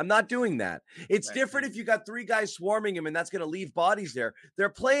out. I'm not doing that. It's different if you got 3 guys swarming him and that's going to leave bodies there. They're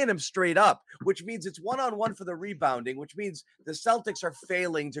playing him straight up, which means it's one-on-one for the rebounding, which means the Celtics are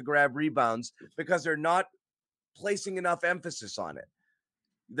failing to grab rebounds because they're not placing enough emphasis on it.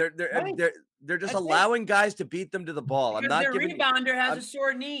 They're just allowing guys to beat them to the ball. I'm not giving. The rebounder has a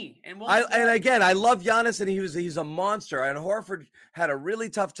sore knee, and again, I love Giannis, and he's a monster. And Horford had a really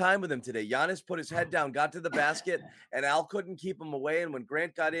tough time with him today. Giannis put his head down, got to the basket, and Al couldn't keep him away. And when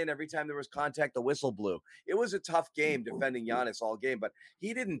Grant got in, every time there was contact, the whistle blew. It was a tough game defending Giannis all game, but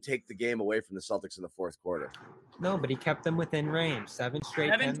he didn't take the game away from the Celtics in the fourth quarter. No, but he kept them within range. 7 straight.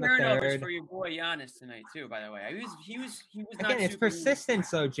 7 turnovers for your boy Giannis tonight too. By the way, he was not. Again, it's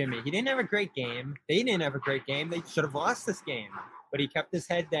persistence, though, Jimmy. He didn't have a great game. They didn't have a great game. They should have lost this game. But he kept his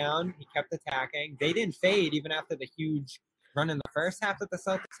head down. He kept attacking. They didn't fade even after the huge run in the first half that the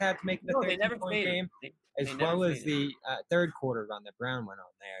Celtics had to make the No, they never 13-point faded. game, They as never well as faded. the third quarter run that Brown went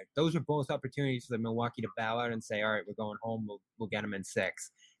on there. Those are both opportunities for the Milwaukee to bow out and say, all right, we're going home. We'll get them in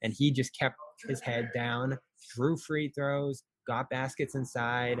 6. And he just kept his head down, drew free throws, got baskets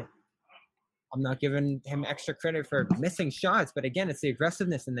inside. I'm not giving him extra credit for missing shots, but again, it's the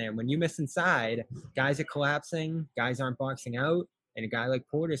aggressiveness in there. When you miss inside, guys are collapsing, guys aren't boxing out, and a guy like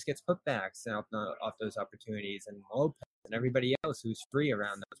Portis gets putbacks off those opportunities, and Lopez and everybody else who's free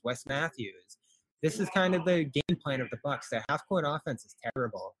around those. Wes Matthews. This is kind of the game plan of the Bucks. Their half-court offense is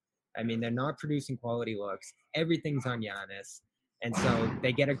terrible. I mean, they're not producing quality looks. Everything's on Giannis. And so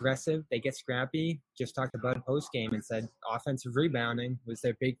they get aggressive, they get scrappy. Just talked about post game and said offensive rebounding was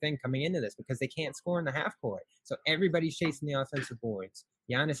their big thing coming into this because they can't score in the half court. So everybody's chasing the offensive boards.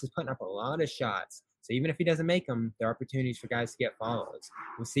 Giannis is putting up a lot of shots. So even if he doesn't make them, there are opportunities for guys to get follows.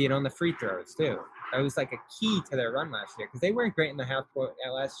 We'll see it on the free throws too. That was like a key to their run last year because they weren't great in the half court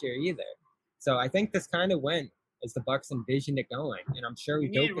last year either. So I think this kind of went as the Bucks envisioned it going, and I'm sure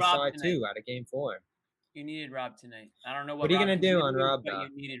Udoka saw it too out of Game 4. You needed Rob tonight. I don't know what are you going to do on Rob, though? You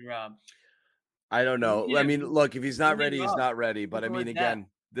needed Rob. I don't know. I mean, look, if he's not ready, he's not ready. But I mean, again,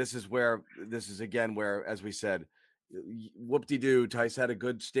 this is again where, as we said, whoop-de-doo, Tice had a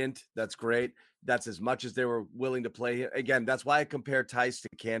good stint. That's great. That's as much as they were willing to play. Again, that's why I compare Tice to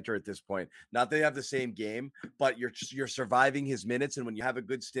Cantor at this point. Not that they have the same game, but you're surviving his minutes. And when you have a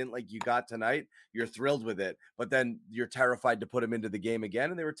good stint like you got tonight, you're thrilled with it. But then you're terrified to put him into the game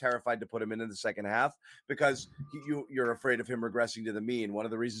again. And they were terrified to put him in the second half because you're afraid of him regressing to the mean. One of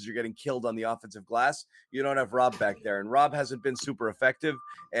the reasons you're getting killed on the offensive glass, you don't have Rob back there. And Rob hasn't been super effective.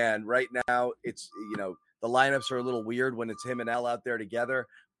 And right now it's, the lineups are a little weird when it's him and L out there together,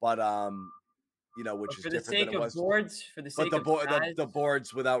 but which is different than it was. For the sake of the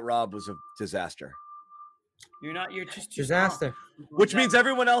boards without Rob was a disaster. You're just too disaster. Which means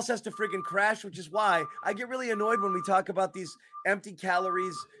everyone else has to friggin' crash, which is why I get really annoyed when we talk about these empty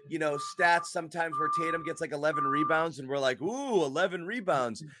calories, stats sometimes where Tatum gets like 11 rebounds and we're like, ooh, 11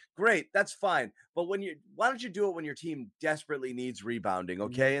 rebounds. Great, that's fine. But why don't you do it when your team desperately needs rebounding,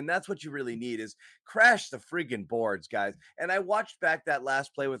 okay? And that's what you really need is crash the friggin' boards, guys. And I watched back that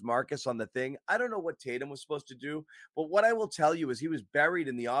last play with Marcus on the thing. I don't know what Tatum was supposed to do, but what I will tell you is he was buried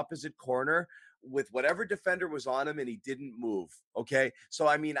in the opposite corner with whatever defender was on him and he didn't move. Okay. So,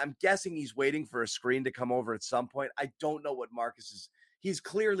 I mean, I'm guessing he's waiting for a screen to come over at some point. I don't know what Marcus is. He's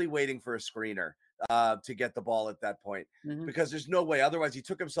clearly waiting for a screener to get the ball at that point because there's no way. Otherwise, he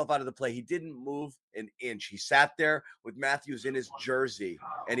took himself out of the play. He didn't move an inch. He sat there with Matthews in his jersey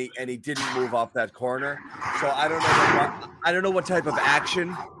and he didn't move off that corner. So I don't know what type of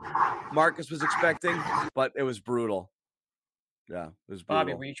action Marcus was expecting, but it was brutal. Yeah, it was brutal.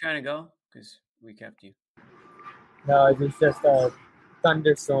 Bobby, were you trying to go? Because we kept you. No, it was just a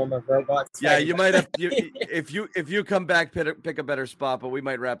thunderstorm of robots. Yeah, you might have if you come back, pick a better spot, but we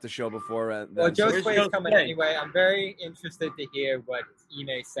might wrap the show before. Well, Joe's play is coming anyway. I'm very interested to hear what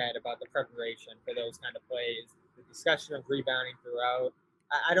Ime said about the preparation for those kind of plays, the discussion of rebounding throughout.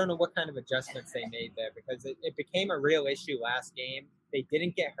 I don't know what kind of adjustments they made there because it became a real issue last game. They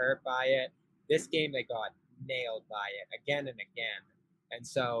didn't get hurt by it. This game, they got nailed by it again and again. And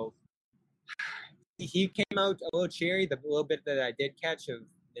so he came out a little cheery, the little bit that I did catch of,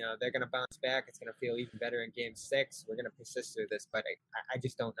 they're going to bounce back. It's going to feel even better in Game 6. We're going to persist through this, but I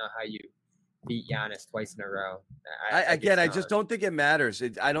just don't know how you beat Giannis twice in a row. I just don't think it matters.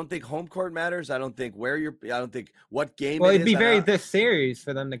 I don't think home court matters. I don't think I don't think what game. Well, it'd be this series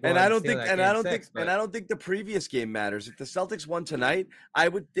for them to go. And I don't think the previous game matters. If the Celtics won tonight, I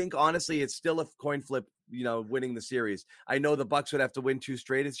would think honestly it's still a coin flip. Winning the series. I know the Bucks would have to win 2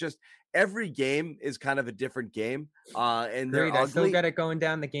 straight. It's just every game is kind of a different game. And they're ugly. I still got it going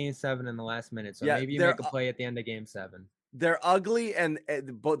down to Game 7 in the last minute. So maybe you make a play at the end of Game 7. They're ugly, and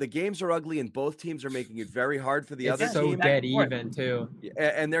both the games are ugly, and both teams are making it very hard for the other team. It's so dead even too,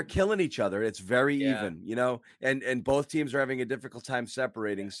 and they're killing each other. It's very even, and both teams are having a difficult time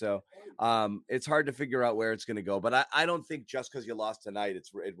separating. So it's hard to figure out where it's going to go. But I don't think just because you lost tonight, it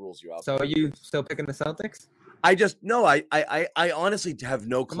rules you out. So are you still picking the Celtics? I honestly have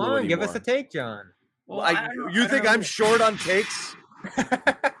no clue. Come on, anymore. Give us a take, John. Well, you think I'm short on takes?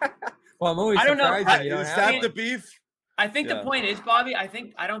 Well, I'm always surprised. Is that the beef? I think the point is, Bobby, I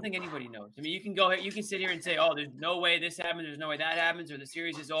don't think anybody knows. I mean, you can sit here and say, oh, there's no way this happens, there's no way that happens, or the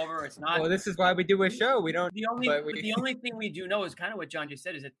series is over, or it's not. Well, this is why we do a show. We don't. The only thing we do know is kind of what John just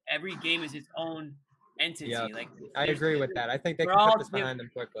said, is that every game is its own entity. Yeah, like I agree with that. I think they can put this behind them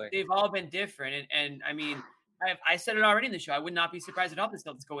quickly. They've all been different, and I mean, I said it already in the show. I would not be surprised at all if the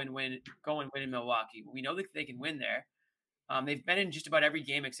Celtics go and win in Milwaukee. We know that they can win there. They've been in just about every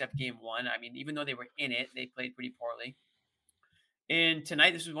game except game 1. I mean, even though they were in it, they played pretty poorly. And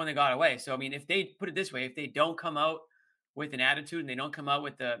tonight, this was one that got away. So, I mean, if they put it this way, if they don't come out with an attitude and they don't come out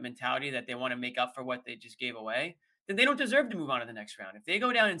with the mentality that they want to make up for what they just gave away, then they don't deserve to move on to the next round. If they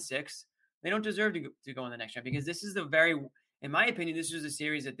go down in 6, they don't deserve to go in the next round, because this is in my opinion, this is a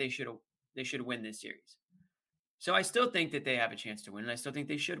series that they should win this series. So I still think that they have a chance to win, and I still think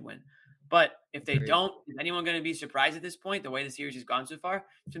they should win. But if they don't, is anyone going to be surprised at this point, the way the series has gone so far?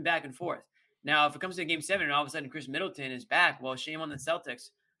 It's been back and forth. Now, if it comes to Game 7 and all of a sudden Chris Middleton is back, well, shame on the Celtics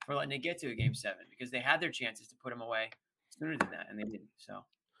for letting it get to a Game 7, because they had their chances to put him away sooner than that, and they didn't. So,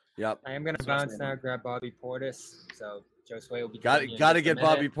 yep. I am going to bounce now, grab Bobby Portis. So Joe Sway will be got to get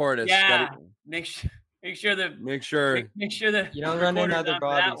Bobby Portis. Yeah, make sure the you don't run into other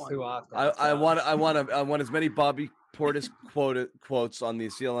Bobbies too often. I want as many Bobby Portis quotes on the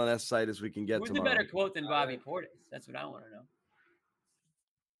CLNS site as we can get. Who's tomorrow. The better quote than Bobby Portis? That's what I want to know.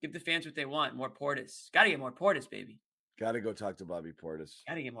 Give the fans what they want. More Portis. Got to get more Portis, baby. Got to go talk to Bobby Portis.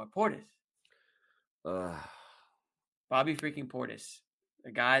 Got to get more Portis. Bobby freaking Portis,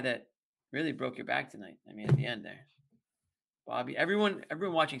 the guy that really broke your back tonight. I mean, at the end there, Bobby. Everyone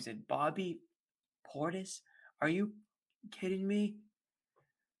watching said, Bobby Portis? Are you kidding me?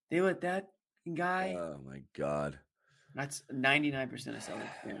 They let that guy. Oh my God. That's 99% of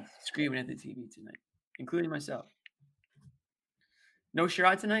Celtics fans screaming at the TV tonight, including myself. No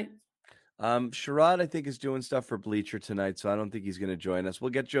Sherrod tonight? Sherrod, I think, is doing stuff for Bleacher tonight, so I don't think he's going to join us.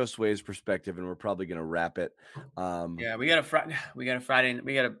 We'll get Joe Sway's perspective, and we're probably going to wrap it. Yeah, we got a Friday. We got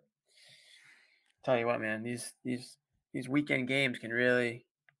to tell you what, man. These weekend games can really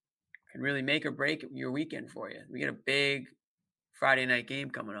make or break your weekend for you. We got a big Friday night game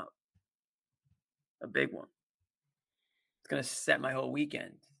coming up, a big one. It's going to set my whole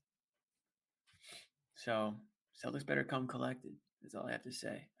weekend. So Celtics better come collected. That's all I have to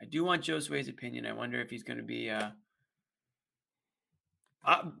say. I do want Joe Sway's opinion. I wonder if he's going to be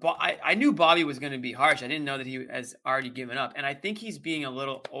I knew Bobby was going to be harsh. I didn't know that he has already given up. And I think he's being a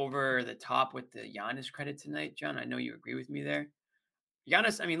little over the top with the Giannis credit tonight, John. I know you agree with me there.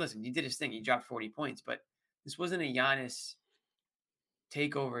 Giannis, I mean, listen, he did his thing. He dropped 40 points. But this wasn't a Giannis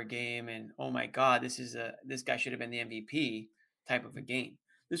takeover game and, oh, my God, this guy should have been the MVP type of a game.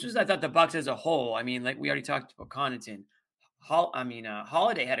 This was, I thought, the Bucks as a whole. I mean, like we already talked about Connaughton.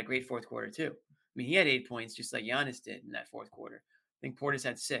 Holiday had a great fourth quarter too. I mean, he had 8 points just like Giannis did in that fourth quarter. I think Portis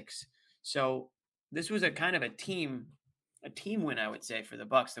had 6. So this was a kind of a team win, I would say, for the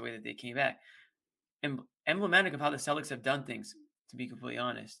Bucks, the way that they came back. And emblematic of how the Celtics have done things, to be completely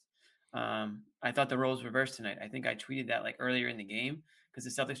honest. I thought the roles reversed tonight. I think I tweeted that like earlier in the game because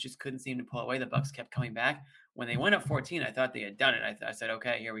the Celtics just couldn't seem to pull away. The Bucks kept coming back. When they went up 14, I thought they had done it. I said,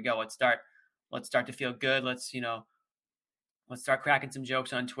 okay, here we go. Let's start to feel good. Let's start cracking some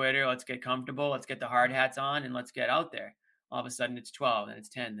jokes on Twitter. Let's get comfortable. Let's get the hard hats on and let's get out there. All of a sudden it's 12, then it's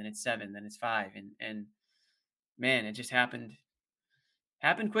 10, then it's 7, then it's 5. And man, it just happened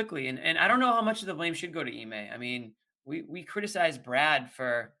quickly. And I don't know how much of the blame should go to Ime. I mean, we criticized Brad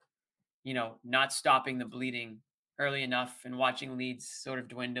for, not stopping the bleeding early enough and watching leads sort of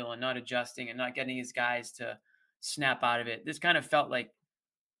dwindle and not adjusting and not getting his guys to snap out of it. This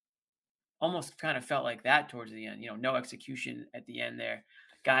almost felt like that towards the end, no execution at the end there.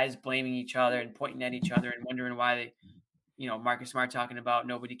 Guys blaming each other and pointing at each other and wondering why they, Marcus Smart talking about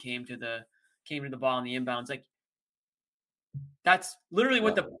nobody came to the ball in the inbounds. Like that's literally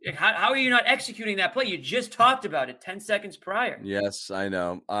what how are you not executing that play? You just talked about it 10 seconds prior. Yes, I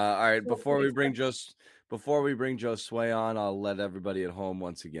know. All right. Before we bring Joe Sway on, I'll let everybody at home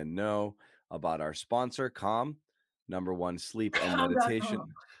once again know about our sponsor, Calm, #1 sleep and meditation.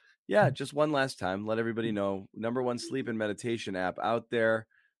 Yeah, just one last time, let everybody know, #1 sleep and meditation app out there.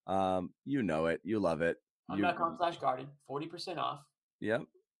 You know it, you love it. Calm.com/garden, 40% off. Yep.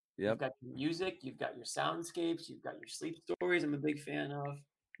 You've got your music, you've got your soundscapes, you've got your sleep stories. I'm a big fan of.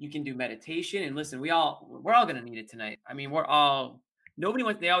 You can do meditation, and listen, we're all gonna need it tonight. I mean,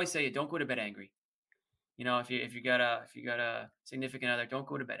 they always say don't go to bed angry. If you got a significant other, don't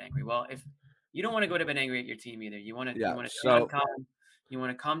go to bed angry. Well, if you don't want to go to bed angry at your team either, you want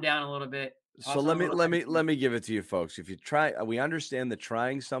to calm down a little bit. So let me give it to you folks. If you try, we understand that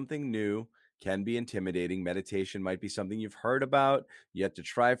trying something new can be intimidating. Meditation might be something you've heard about, yet to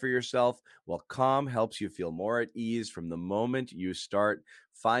try for yourself. Well, Calm helps you feel more at ease from the moment you start.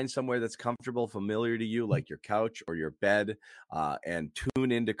 Find somewhere that's comfortable, familiar to you, like your couch or your bed, and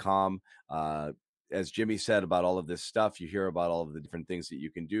tune into Calm. As Jimmy said about all of this stuff, you hear about all of the different things that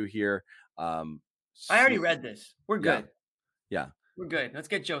you can do here. I already read this. We're good. Yeah. We're good. Let's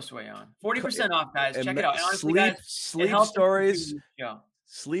get Josue on. 40% off, guys. And Check it out. And honestly, guys, sleep helps us stories. continue this show.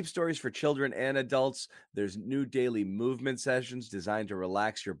 Sleep stories for children and adults. There's new daily movement sessions designed to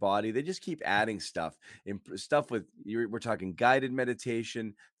relax your body. They just keep adding stuff. We're talking guided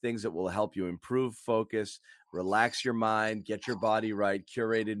meditation, things that will help you improve focus, relax your mind, get your body right,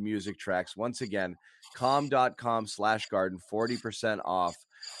 curated music tracks. Once again, calm.com/garden, 40% off,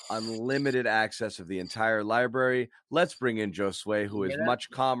 unlimited access of the entire library. Let's bring in Josue, who is much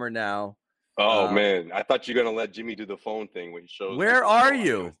calmer now. Oh man, I thought you were gonna let Jimmy do the phone thing when he shows. Where are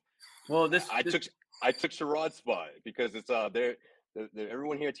you? Well, I took Sherrod's spot because it's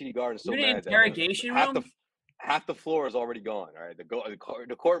everyone here at TD Garden is so you're in mad. an interrogation room. Half the floor is already gone. All right,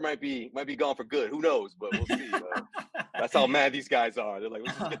 the court might be gone for good. Who knows? But we'll see. That's how mad these guys are. They're like,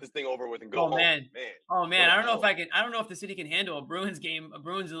 let's just get this thing over with and go home. Oh man, I don't know if I can. I don't know if the city can handle a Bruins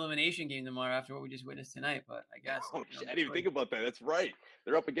elimination game tomorrow after what we just witnessed tonight. But I guess. I didn't even think about that. That's right.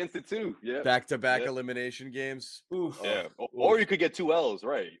 They're up against it too. Yeah. Back-to-back elimination games. Oof. Yeah. Or you could get 2 L's,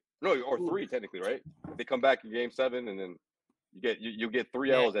 right? No, or 3 technically, right? If they come back in Game 7, and then you get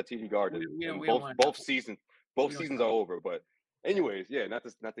 3 L's at TD Garden. Both seasons. Both seasons are over, but anyways, yeah, not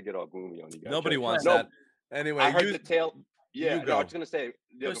to get all gloomy on you guys. Nobody wants that. Anyway, I heard the tail. Yeah, you go. I was gonna say.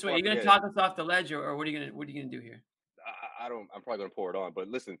 So are you gonna talk us off the ledge, or what are you gonna do here? I'm probably gonna pour it on, but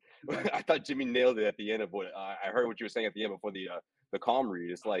listen, I thought Jimmy nailed it at the end of what I heard what you were saying at the end before the calm read.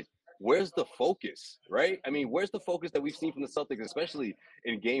 It's like, where's the focus, right? I mean, where's the focus that we've seen from the Celtics, especially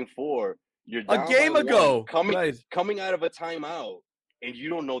in Game 4? You're down a game ago, coming out of a timeout. And you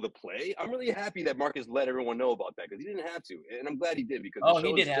don't know the play. I'm really happy that Marcus let everyone know about that because he didn't have to, and I'm glad he did because it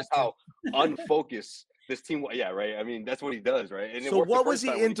shows just how unfocused this team was. Yeah, right. I mean, that's what he does, right? And so what was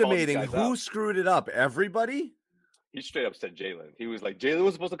he intimating? Who screwed it up? Everybody? He straight up said Jalen. He was like, Jalen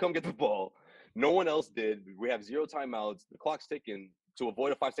was supposed to come get the ball. No one else did. We have 0 timeouts. The clock's ticking. To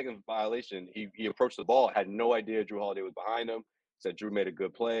avoid a 5-second violation, he approached the ball, had no idea Drew Holiday was behind him. Said Drew made a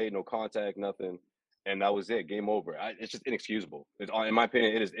good play, no contact, nothing. And that was it. Game over. It's just inexcusable. In my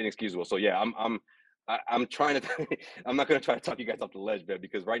opinion, it is inexcusable. So yeah, I'm trying to. I'm not going to try to talk you guys off the ledge, man,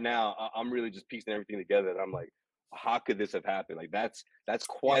 because right now I'm really just piecing everything together. And I'm like, how could this have happened? Like that's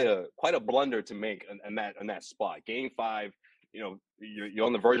quite a blunder to make in that spot. Game 5, you're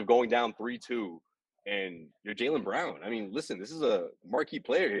on the verge of going down 3-2, and you're Jaylen Brown. I mean, listen, this is a marquee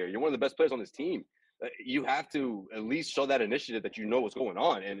player here. You're one of the best players on this team. You have to at least show that initiative that you know what's going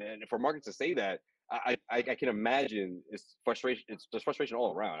on. And for Marcus to say that. I can imagine it's frustration. It's just frustration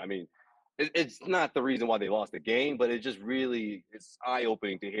all around. I mean, it's not the reason why they lost the game, but it's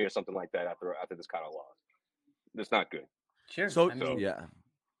eye-opening to hear something like that after this kind of loss. It's not good. Sure. So yeah.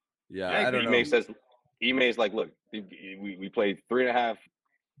 I don't know. Ime's like, look, we played 3.5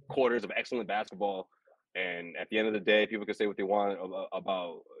 quarters of excellent basketball, and at the end of the day, people can say what they want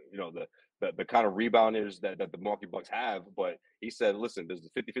about the kind of rebounders that the Milwaukee Bucks have, but he said, listen, there's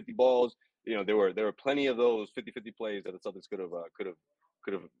the 50-50 balls. There were plenty of those 50-50 plays that the Celtics could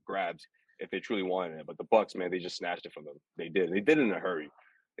have grabbed if they truly wanted it. But the Bucks, man, they just snatched it from them. They did. They did it in a hurry.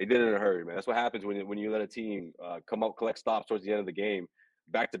 Man. That's what happens when you let a team come up, collect stops towards the end of the game,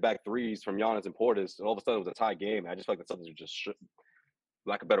 back-to-back threes from Giannis and Portis, and all of a sudden it was a tie game. I just felt like the Celtics were just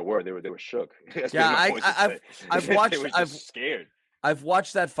lack of a better word, they were shook. Yeah, I've scared. I've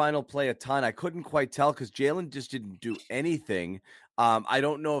watched that final play a ton. I couldn't quite tell because Jalen just didn't do anything. I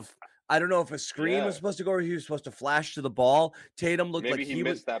don't know if a screen was supposed to go or he was supposed to flash to the ball. Tatum looked like he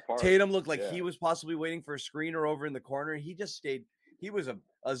missed that part. Tatum looked like he was possibly waiting for a screen or over in the corner. He just stayed. He was a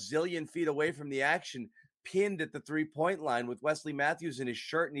zillion feet away from the action, pinned at the 3-point line with Wesley Matthews in his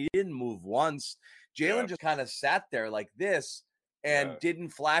shirt, and he didn't move once. Jalen just kind of sat there like this and didn't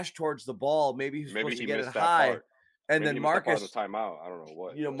flash towards the ball. Maybe he was supposed to get it high. Part. And then Marcus was timeout. I don't know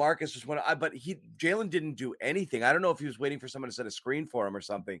what. Marcus just went. But Jalen didn't do anything. I don't know if he was waiting for someone to set a screen for him or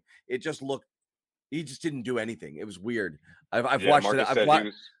something. It just looked. He just didn't do anything. It was weird. I've watched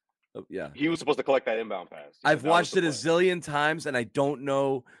it. He was supposed to collect that inbound pass. I've watched it a zillion times, and I don't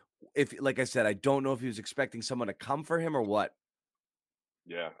know if, like I said, I don't know if he was expecting someone to come for him or what.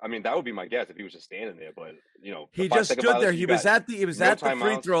 Yeah, I mean that would be my guess if he was just standing there, but he just stood there. He was at the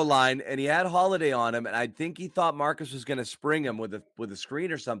free throw line, and he had Holiday on him, and I think he thought Marcus was going to spring him with a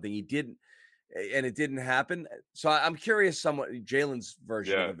screen or something. He didn't, and it didn't happen. So I'm curious, somewhat Jalen's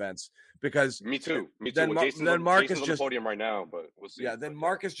version of events because me too. Then Marcus Jason's just on the podium right now, but we'll see. Yeah, then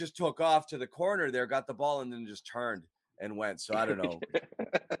Marcus just took off to the corner there, got the ball, and then just turned and went. So I don't know.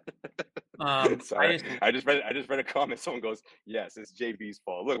 Sorry, I just read a comment. Someone goes, "Yes, it's JB's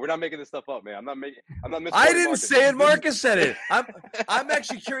fault." Look, we're not making this stuff up, man. I'm not misquoting I didn't Marcus. say it. Marcus said it. I'm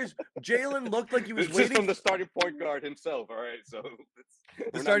actually curious. Jalen looked like he was This waiting is from the starting point guard himself. All right, so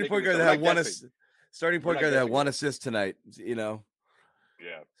the starting point guard that had one assist tonight. You know.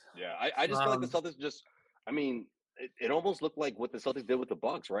 Yeah. I just feel like the Celtics just. I mean, it almost looked like what the Celtics did with the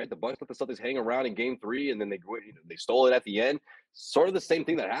Bucks, right? The Bucks let the Celtics hang around in Game 3, and then they stole it at the end. Sort of the same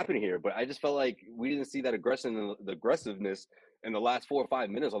thing that happened here, but I just felt like we didn't see that aggressiveness in the last 4 or 5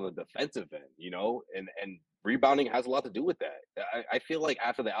 minutes on the defensive end, you know, and rebounding has a lot to do with that. I feel like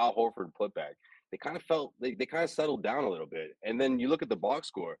after the Al Horford putback, they kind of felt they kind of settled down a little bit, and then you look at the box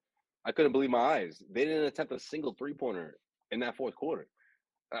score. I couldn't believe my eyes. They didn't attempt a single 3-pointer in that fourth quarter.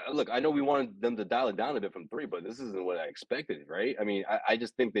 Look, I know we wanted them to dial it down a bit from 3, but this isn't what I expected, right? I mean, I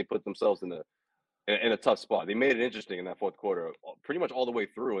just think they put themselves in a tough spot. They made it interesting in that fourth quarter, pretty much all the way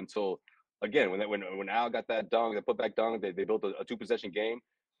through until, again, when Al got that dunk, that putback dunk, they built a 2-possession game.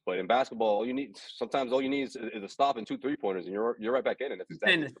 But in basketball, sometimes all you need is a stop and 2 3-pointers, and you're right back in. And that's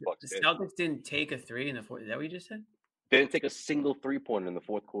exactly what the Bucks did. The Celtics didn't take a 3 in the fourth. Is that what you just said? They didn't take a single 3-pointer in the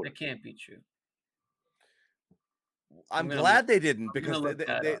fourth quarter. That can't be true. I'm glad they didn't, because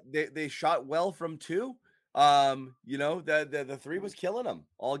they shot well from 2. You know, the 3 was killing them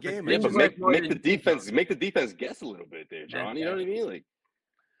all game. Yeah, but make the defense guess a little bit there, John. You know what I mean? Like,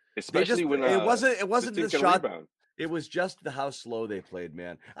 especially when it wasn't the shot. Rebound. It was just how slow they played,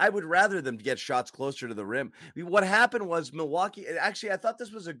 man. I would rather them get shots closer to the rim. What happened was Milwaukee. Actually, I thought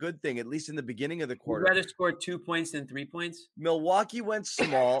this was a good thing, at least in the beginning of the quarter. You'd rather score 2 points than 3 points. Milwaukee went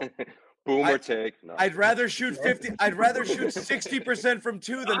small. Boomer take. No. I'd rather shoot 50. I'd rather shoot 60% from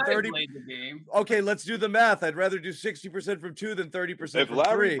 2 than 30. I played the game. Okay, let's do the math. I'd rather do 60% from 2 than 30% from 3. If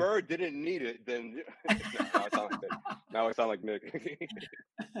Larry Bird didn't need it, then now I sound like Nick.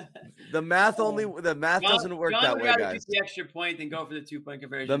 The math doesn't work that way, guys. The extra point and go for the 2-point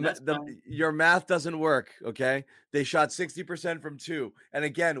conversion. Your math doesn't work. Okay, they shot 60% from 2, and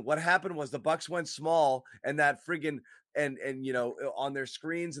again, what happened was the Bucks went small, and that friggin' and you know, on their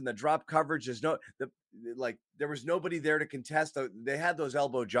screens and the drop coverage is there was nobody there to contest. They had those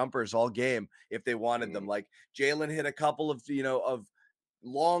elbow jumpers all game if they wanted them. Like Jalen hit a couple of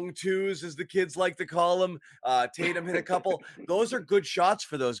long 2s, as the kids like to call them. Tatum hit a couple. Those are good shots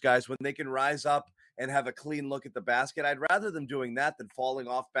for those guys when they can rise up and have a clean look at the basket. I'd rather them doing that than falling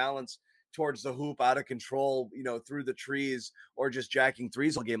off balance towards the hoop, out of control, you know, through the trees, or just jacking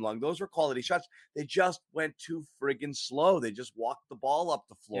 3s all game long. Those were quality shots. They just went too friggin' slow. They just walked the ball up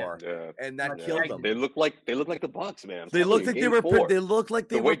the floor, and that killed them. They look like the Bucks, man. They looked like they were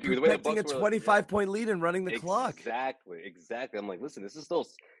protecting a 25-point lead and running the clock. Exactly. I'm like, listen, this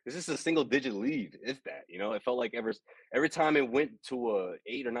is a single-digit lead, if that. You know, it felt like every time it went to a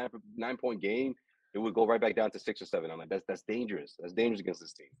 8 or 9-point game, it would go right back down to 6 or 7. I'm like, that's dangerous. That's dangerous against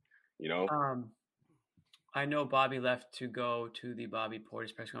this team. You know, I know Bobby left to go to the Bobby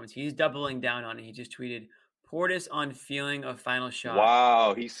Portis press conference. He's doubling down on it. He just tweeted, Portis on feeling of final shot.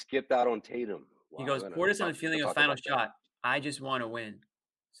 Wow, he skipped out on Tatum. Wow, he goes, Portis on feeling of final shot. I just want to win.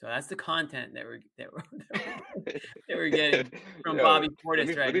 So that's the content that we're getting from Bobby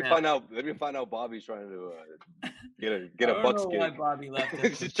Portis now. Let me find out Bobby's trying to get a Bucks gig. Why Bobby left.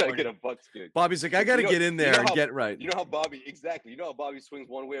 He's trying to get a Bucks gig. Bobby's like, I got to get in there and get right. You know how Bobby swings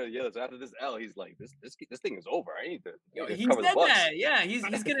one way or the other. So after this L, he's like, this thing is over. I need to. He said that. Yeah, he's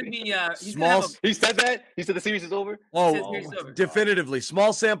gonna be small. He said that. He said the series is over. Oh, definitively.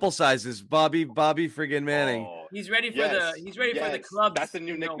 Small sample sizes. Bobby friggin' Manning. He's ready for the clubs. That's the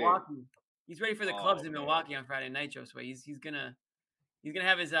new nickname. Milwaukee. He's ready for the clubs in Milwaukee on Friday night, Joe. So he's gonna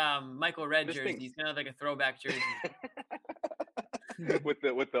have his Michael Red jersey. He's gonna have like a throwback jersey. with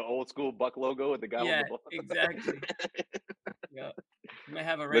the old school Buck logo and the guy on the ball. Exactly. Yeah. You might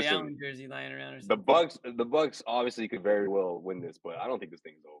have a Ray Allen jersey lying around or something. The Bucks obviously could very well win this, but I don't think this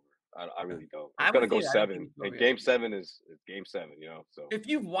thing's over. I really don't. It's gonna go 7. And Game 7 is Game 7. You know, so if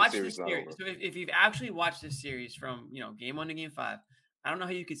you've watched this series, so if you've actually watched this series from Game 1 to Game 5, I don't know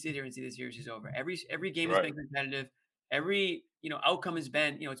how you could sit here and see the series is over. Every game has been competitive. Every outcome has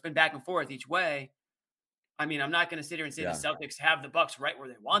been it's been back and forth each way. I mean, I'm not going to sit here and say the Celtics have the Bucks right where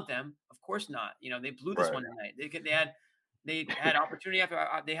they want them. Of course not. They blew this one tonight. They had opportunity after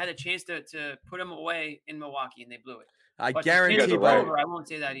they had a chance to put them away in Milwaukee, and they blew it. I guarantee I won't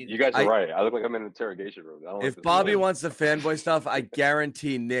say that either. You guys are right. I look like I'm in an interrogation room. If Bobby wants the fanboy stuff, I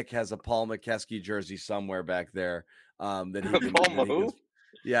guarantee Nick has a Paul McKeskey jersey somewhere back there. That he can, who?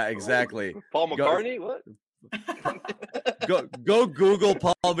 Yeah, exactly. Paul McCartney? What? Go Google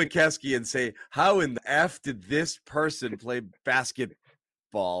Paul McKeskey and say, how in the F did this person play basketball?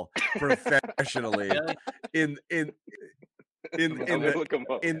 ball professionally Really? in I'm gonna look him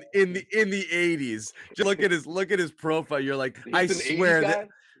up. the 80s. Just look at his profile. You're like, He's I an swear 80s that guy?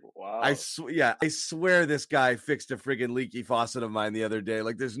 Wow. I swear this guy fixed a friggin' leaky faucet of mine the other day.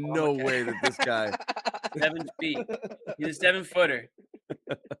 Like, there's no way that this guy 7 feet. He's a 7-footer.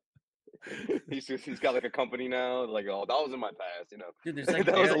 He's got like a company now. Like, oh, that was in my past, you know. Dude, there's like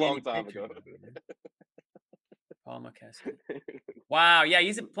That was a barely long any time pictures ago. of him, man. Paul McKeskey. Wow, yeah,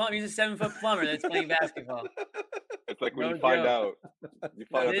 he's a 7-foot plumber that's playing basketball. It's like when No you find joke. out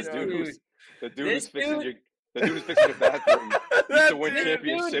This dude- the dude this who's fixing dude- the dude who's fixing your bathroom used That to win dude-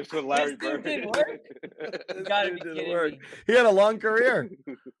 championships with Larry this dude Bird. did work? You gotta Dude be didn't kidding work. me. He had a long career.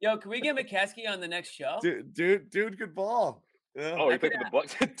 Yo, can we get McKeskey on the next show? Dude could ball. Yeah. Oh, he I played could for the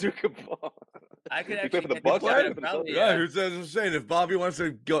Bucks. Duke of ball. I could He actually played for the get Bucks. this I guy played to for the probably, Yeah, who's saying if Bobby wants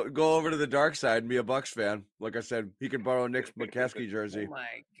to go over to the dark side and be a Bucks fan, like I said, he can borrow Nick's McKeskey jersey. Oh my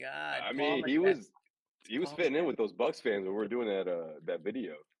god. I Paul mean, he McKeskey. was fitting in with those Bucks fans when we were doing that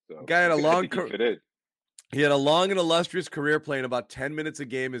video. So Guy had a I long think he career. fit in. He had a long and illustrious career playing about 10 minutes a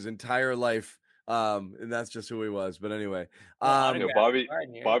game his entire life. And that's just who he was. But anyway, Well, You know, autograph card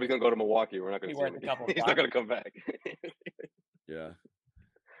here. Bobby's gonna go to Milwaukee. We're not gonna Be see worth him. a couple He's bucks. not gonna come back. yeah.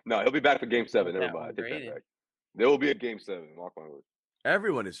 No, he'll be back for Game 7. That Never one mind. I take that graded. back. There will be a Game 7. Mark my words.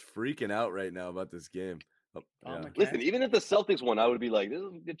 Everyone is freaking out right now about this game. Oh, Paul yeah. McKeskey. Listen, even if the Celtics won, I would be like, there's a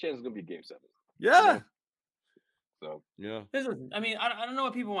good chance it's gonna be Game 7. Yeah. So Yeah. Listen, I mean, I don't know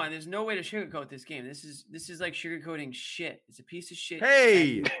what people want. There's no way to sugarcoat this game. This is like sugarcoating shit. It's a piece of shit.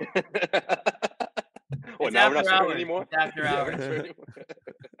 Hey. Well, It's now we're not after sure hours. anymore. It's after Yeah, we're hours. not sure anymore.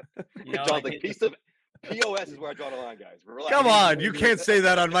 You know, John's like like, it- piece of POS is where I draw the line, guys. Relax. Come on. You can't say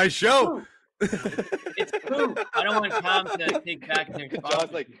that on my show. It's poop. I don't want Tom to take back their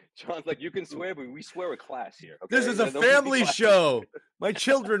John's like, you can swear, but we swear with class here. Okay? This is a There'll be family class. show. My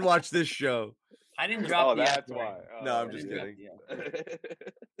children watch this show. I didn't drop Oh, the that's F word. why. No, I'm I just didn't drop kidding. the F word.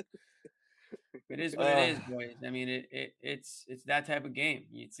 It is what it is, boys. I mean, it's that type of game.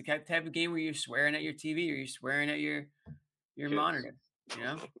 It's the type of game where you're swearing at your TV or you're swearing at your Kids. monitor. You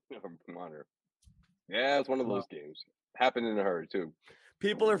know, Monitor. Yeah, it's one of those games. Happened in a hurry too.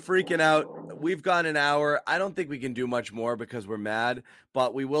 People are freaking out. We've gone an hour. I don't think we can do much more because we're mad,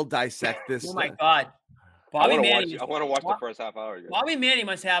 but we will dissect this. oh my god, Bobby Manning. I want to watch the first half hour. Again. Bobby Manning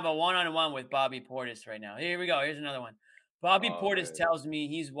must have a one-on-one with Bobby Portis right now. Here we go. Here's another one. Bobby Portis man. tells me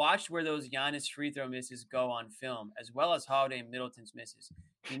he's watched where those Giannis free throw misses go on film, as well as Holiday and Middleton's misses.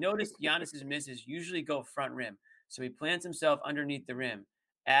 He noticed Giannis's misses usually go front rim, so he plants himself underneath the rim.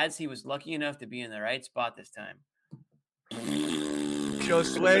 Adds he was lucky enough to be in the right spot this time.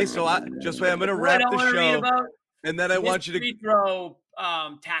 Josue, I'm going to What I wrap don't the want to read show, about and then I his want you to. free throw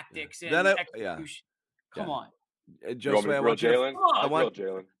tactics and Then I- execution. Come Yeah. on. You want me Josue, to I grill want you to. Jalen? I I'll want-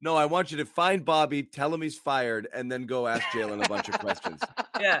 grill Jalen. No, I want you to find Bobby, tell him he's fired, and then go ask Jalen a bunch of questions.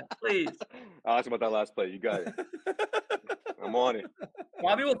 Yeah, please. I'll ask him about that last play. You got it. I'm on it.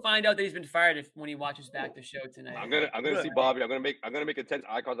 Bobby will find out that he's been fired when he watches back the show tonight. I'm gonna see Bobby. I'm gonna make intense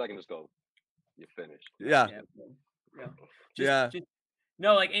eye contact and just go. You finished. Yeah. Yeah. Yeah.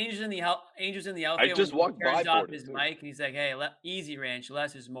 No, like Angels in the outfield. just when he walked turns by off Portis, his too. mic and he's like, "Hey, easy ranch,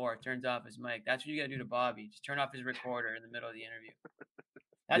 less is more." Turns off his mic. That's what you got to do to Bobby. Just turn off his recorder in the middle of the interview.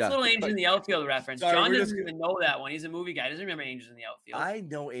 That's Yeah. a little Angels in the Outfield reference. Sorry, John we're doesn't just- even know that one. He's a movie guy. He doesn't remember Angels in the Outfield. I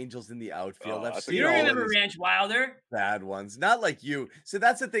know Angels in the outfield. Oh, I've that's a seen you good don't all of remember his Ranch Wilder? bad ones. Not like you. So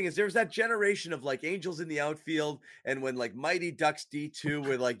that's the thing is there's that generation of like Angels in the outfield, and when like Mighty Ducks D2,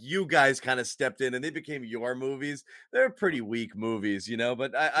 where like you guys kind of stepped in and they became your movies. They're pretty weak movies, you know.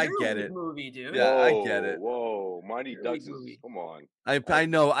 But I You're a get weak it. Movie, dude. Yeah, I get it. Whoa, Mighty You're a Ducks weak is. movie. Come on. I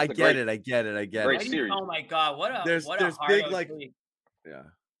know. I That's a get great- it. I get it. I get great it. series. Oh my God! What a There's hard big, O like- take. Yeah,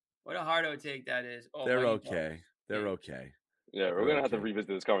 What a hard O take that is. Oh, they're Mighty Ducks. okay. They're Yeah. okay. Yeah, we're gonna have to revisit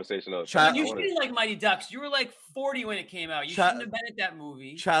this conversation. Of Child- You I wanna- shouldn't like Mighty Ducks. You were like 40 when it came out. You Child- shouldn't have been at that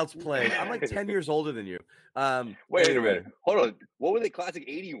movie. Child's Play. I'm like 10 years older than you. Wait anyway. a minute. Hold on. What were the classic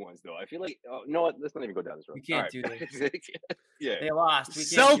 80 ones though? I feel like no, let's not even go down this road. We can't All do right. Yeah. They lost. We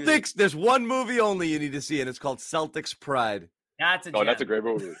can't do this. Celtics. There's one movie only you need to see, and it's called Celtics Pride. That's a Oh, that's a gem. great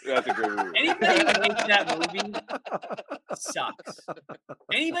movie. That's a great movie. Anybody who hates that movie sucks.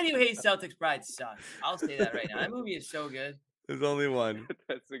 Anybody who hates Celtics Pride sucks. I'll say that right now. That movie is so good. There's only one.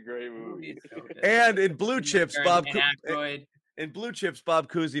 That's a great That movie movie. is so good. And in Blue Chips, Dan Bob Aykroyd. in Blue Chips, Bob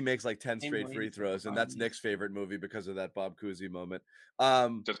Cousy makes like 10 Same straight way free as throws, and Bob that's Cousy. Nick's favorite movie because of that Bob Cousy moment.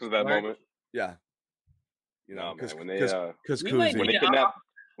 Just because of that Word. moment. Yeah, you No, know, because man, when they We might when need they to- kidnap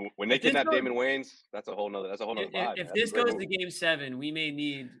If this Damon goes- Wayans, that's a whole nother If, vibe. if That's a this great goes movie. to Game 7, we may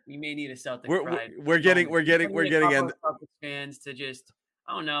need a Celtics we're Pride. we're getting moment. we're getting We need a in. couple of Celtics fans to just.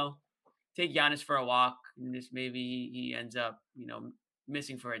 I don't know, take Giannis for a walk and just maybe he ends up,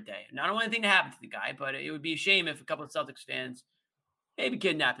 missing for a day. And I don't want anything to happen to the guy, but it would be a shame if a couple of Celtics fans maybe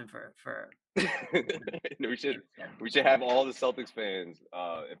kidnap him for we should have all the Celtics fans,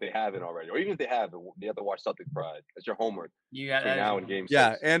 if they haven't already, or even if they have to watch Celtic Pride. That's your homework. You got between now and Game 6.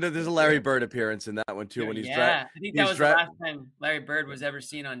 Yeah, and there's a Larry Bird appearance in that one too. When he's I think that was the last time Larry Bird was ever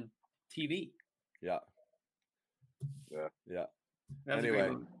seen on TV. Yeah. That was Anyway, a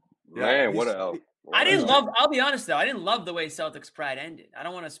great movie. Man, what a I didn't love. I'll be honest though, I didn't love the way Celtics Pride ended. I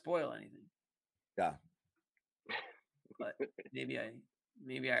don't want to spoil anything. Yeah. But maybe I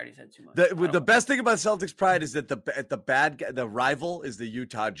already said too much. The best thing about Celtics Pride is that the rival is the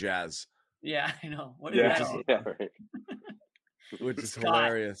Utah Jazz. Yeah, I know. What is that? Yeah, right. Which is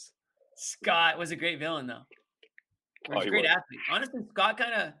hilarious. Scott was a great villain though. He was a great athlete. Honestly, Scott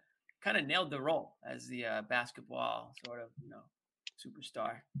kind of nailed the role as the basketball sort of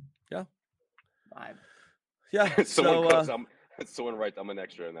superstar. Yeah. Vibe. Yeah. Someone writes, I'm an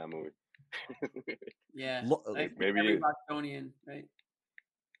extra in that movie. Yeah. Maybe every Bostonian, right?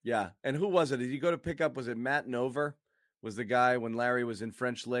 Yeah. And who was it? Did you go to pick up? Was it Matt Nover? Was the guy when Larry was in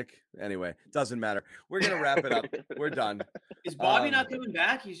French Lick? Anyway, doesn't matter. We're going to wrap it up. We're done. Is Bobby not coming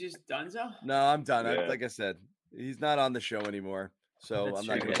back? He's just done so? No, I'm done. Yeah. Like I said, he's not on the show anymore. So That's I'm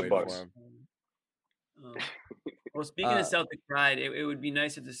not true. going to wait for him. Well, speaking of Celtic pride, it would be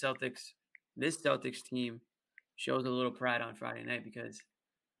nice if this Celtics team shows a little pride on Friday night, because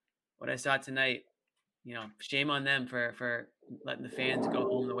what I saw tonight, shame on them for letting the fans go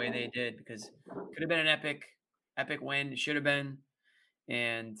home the way they did, because it could have been an epic win. It should have been.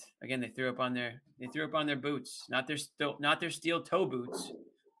 And again, they threw up on their boots, not their steel toe boots,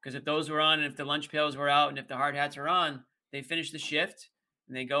 because if those were on and if the lunch pails were out and if the hard hats are on, they finish the shift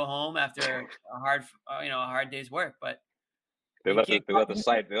and they go home after a hard day's work. But they left the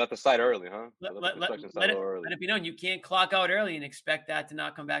site early, huh? Let it be known you can't clock out early and expect that to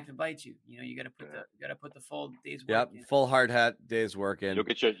not come back to bite you. You got to put the full day's work. Yep, full hard hat day's work in. You'll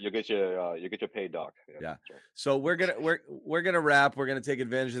get your paid doc. Yeah. Right. So we're gonna wrap. We're gonna take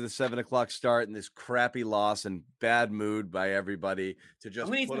advantage of the 7:00 start and this crappy loss and bad mood by everybody to just. I'm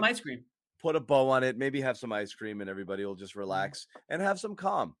gonna eat some ice cream. Put a bow on it. Maybe have some ice cream and everybody will just relax and have some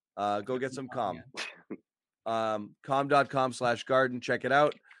calm. Go get some calm. Calm.com/garden. Check it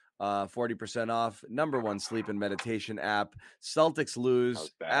out. 40% off. #1 sleep and meditation app. Celtics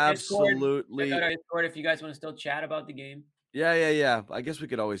lose. Absolutely. Check out Discord if you guys want to still chat about the game. Yeah. I guess we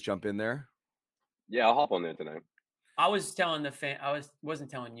could always jump in there. Yeah, I'll hop on there tonight. I was telling the fan.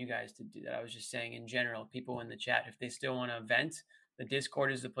 wasn't telling you guys to do that. I was just saying in general, people in the chat, if they still want to vent, the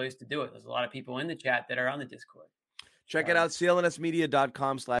Discord is the place to do it. There's a lot of people in the chat that are on the Discord. Check it out,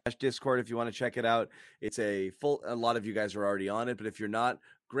 clnsmedia.com/Discord if you want to check it out. It's a lot of you guys are already on it, but if you're not,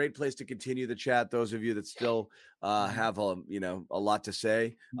 great place to continue the chat. Those of you that still have a lot to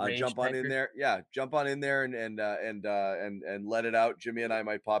say, jump on in there. Yeah, jump on in there and let it out. Jimmy and I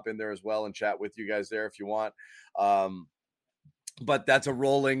might pop in there as well and chat with you guys there if you want. But that's a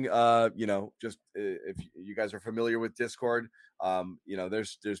rolling, just if you guys are familiar with Discord,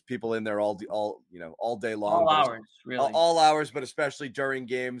 there's people in there all day long. All hours, really. All hours, but especially during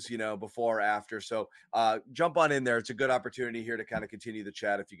games, before or after. So jump on in there. It's a good opportunity here to kind of continue the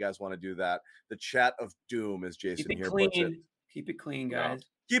chat if you guys want to do that. The chat of doom, as Jason here puts it. Keep it clean, guys.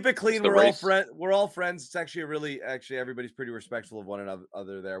 Keep it clean. We're all friends. It's actually everybody's pretty respectful of one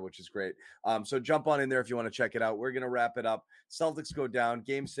another there, which is great. So jump on in there if you want to check it out. We're going to wrap it up. Celtics go down.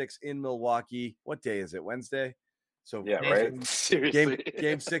 Game 6 in Milwaukee. What day is it? Wednesday? So yeah, right. Seriously.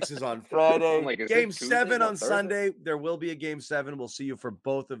 Game 6 is on Friday. Like, game 7 on Sunday. There will be a game 7. We'll see you for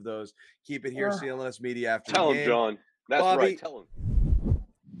both of those. Keep it here, CLNS Media after Tell the game. him, John. That's Bobby, right. Tell him.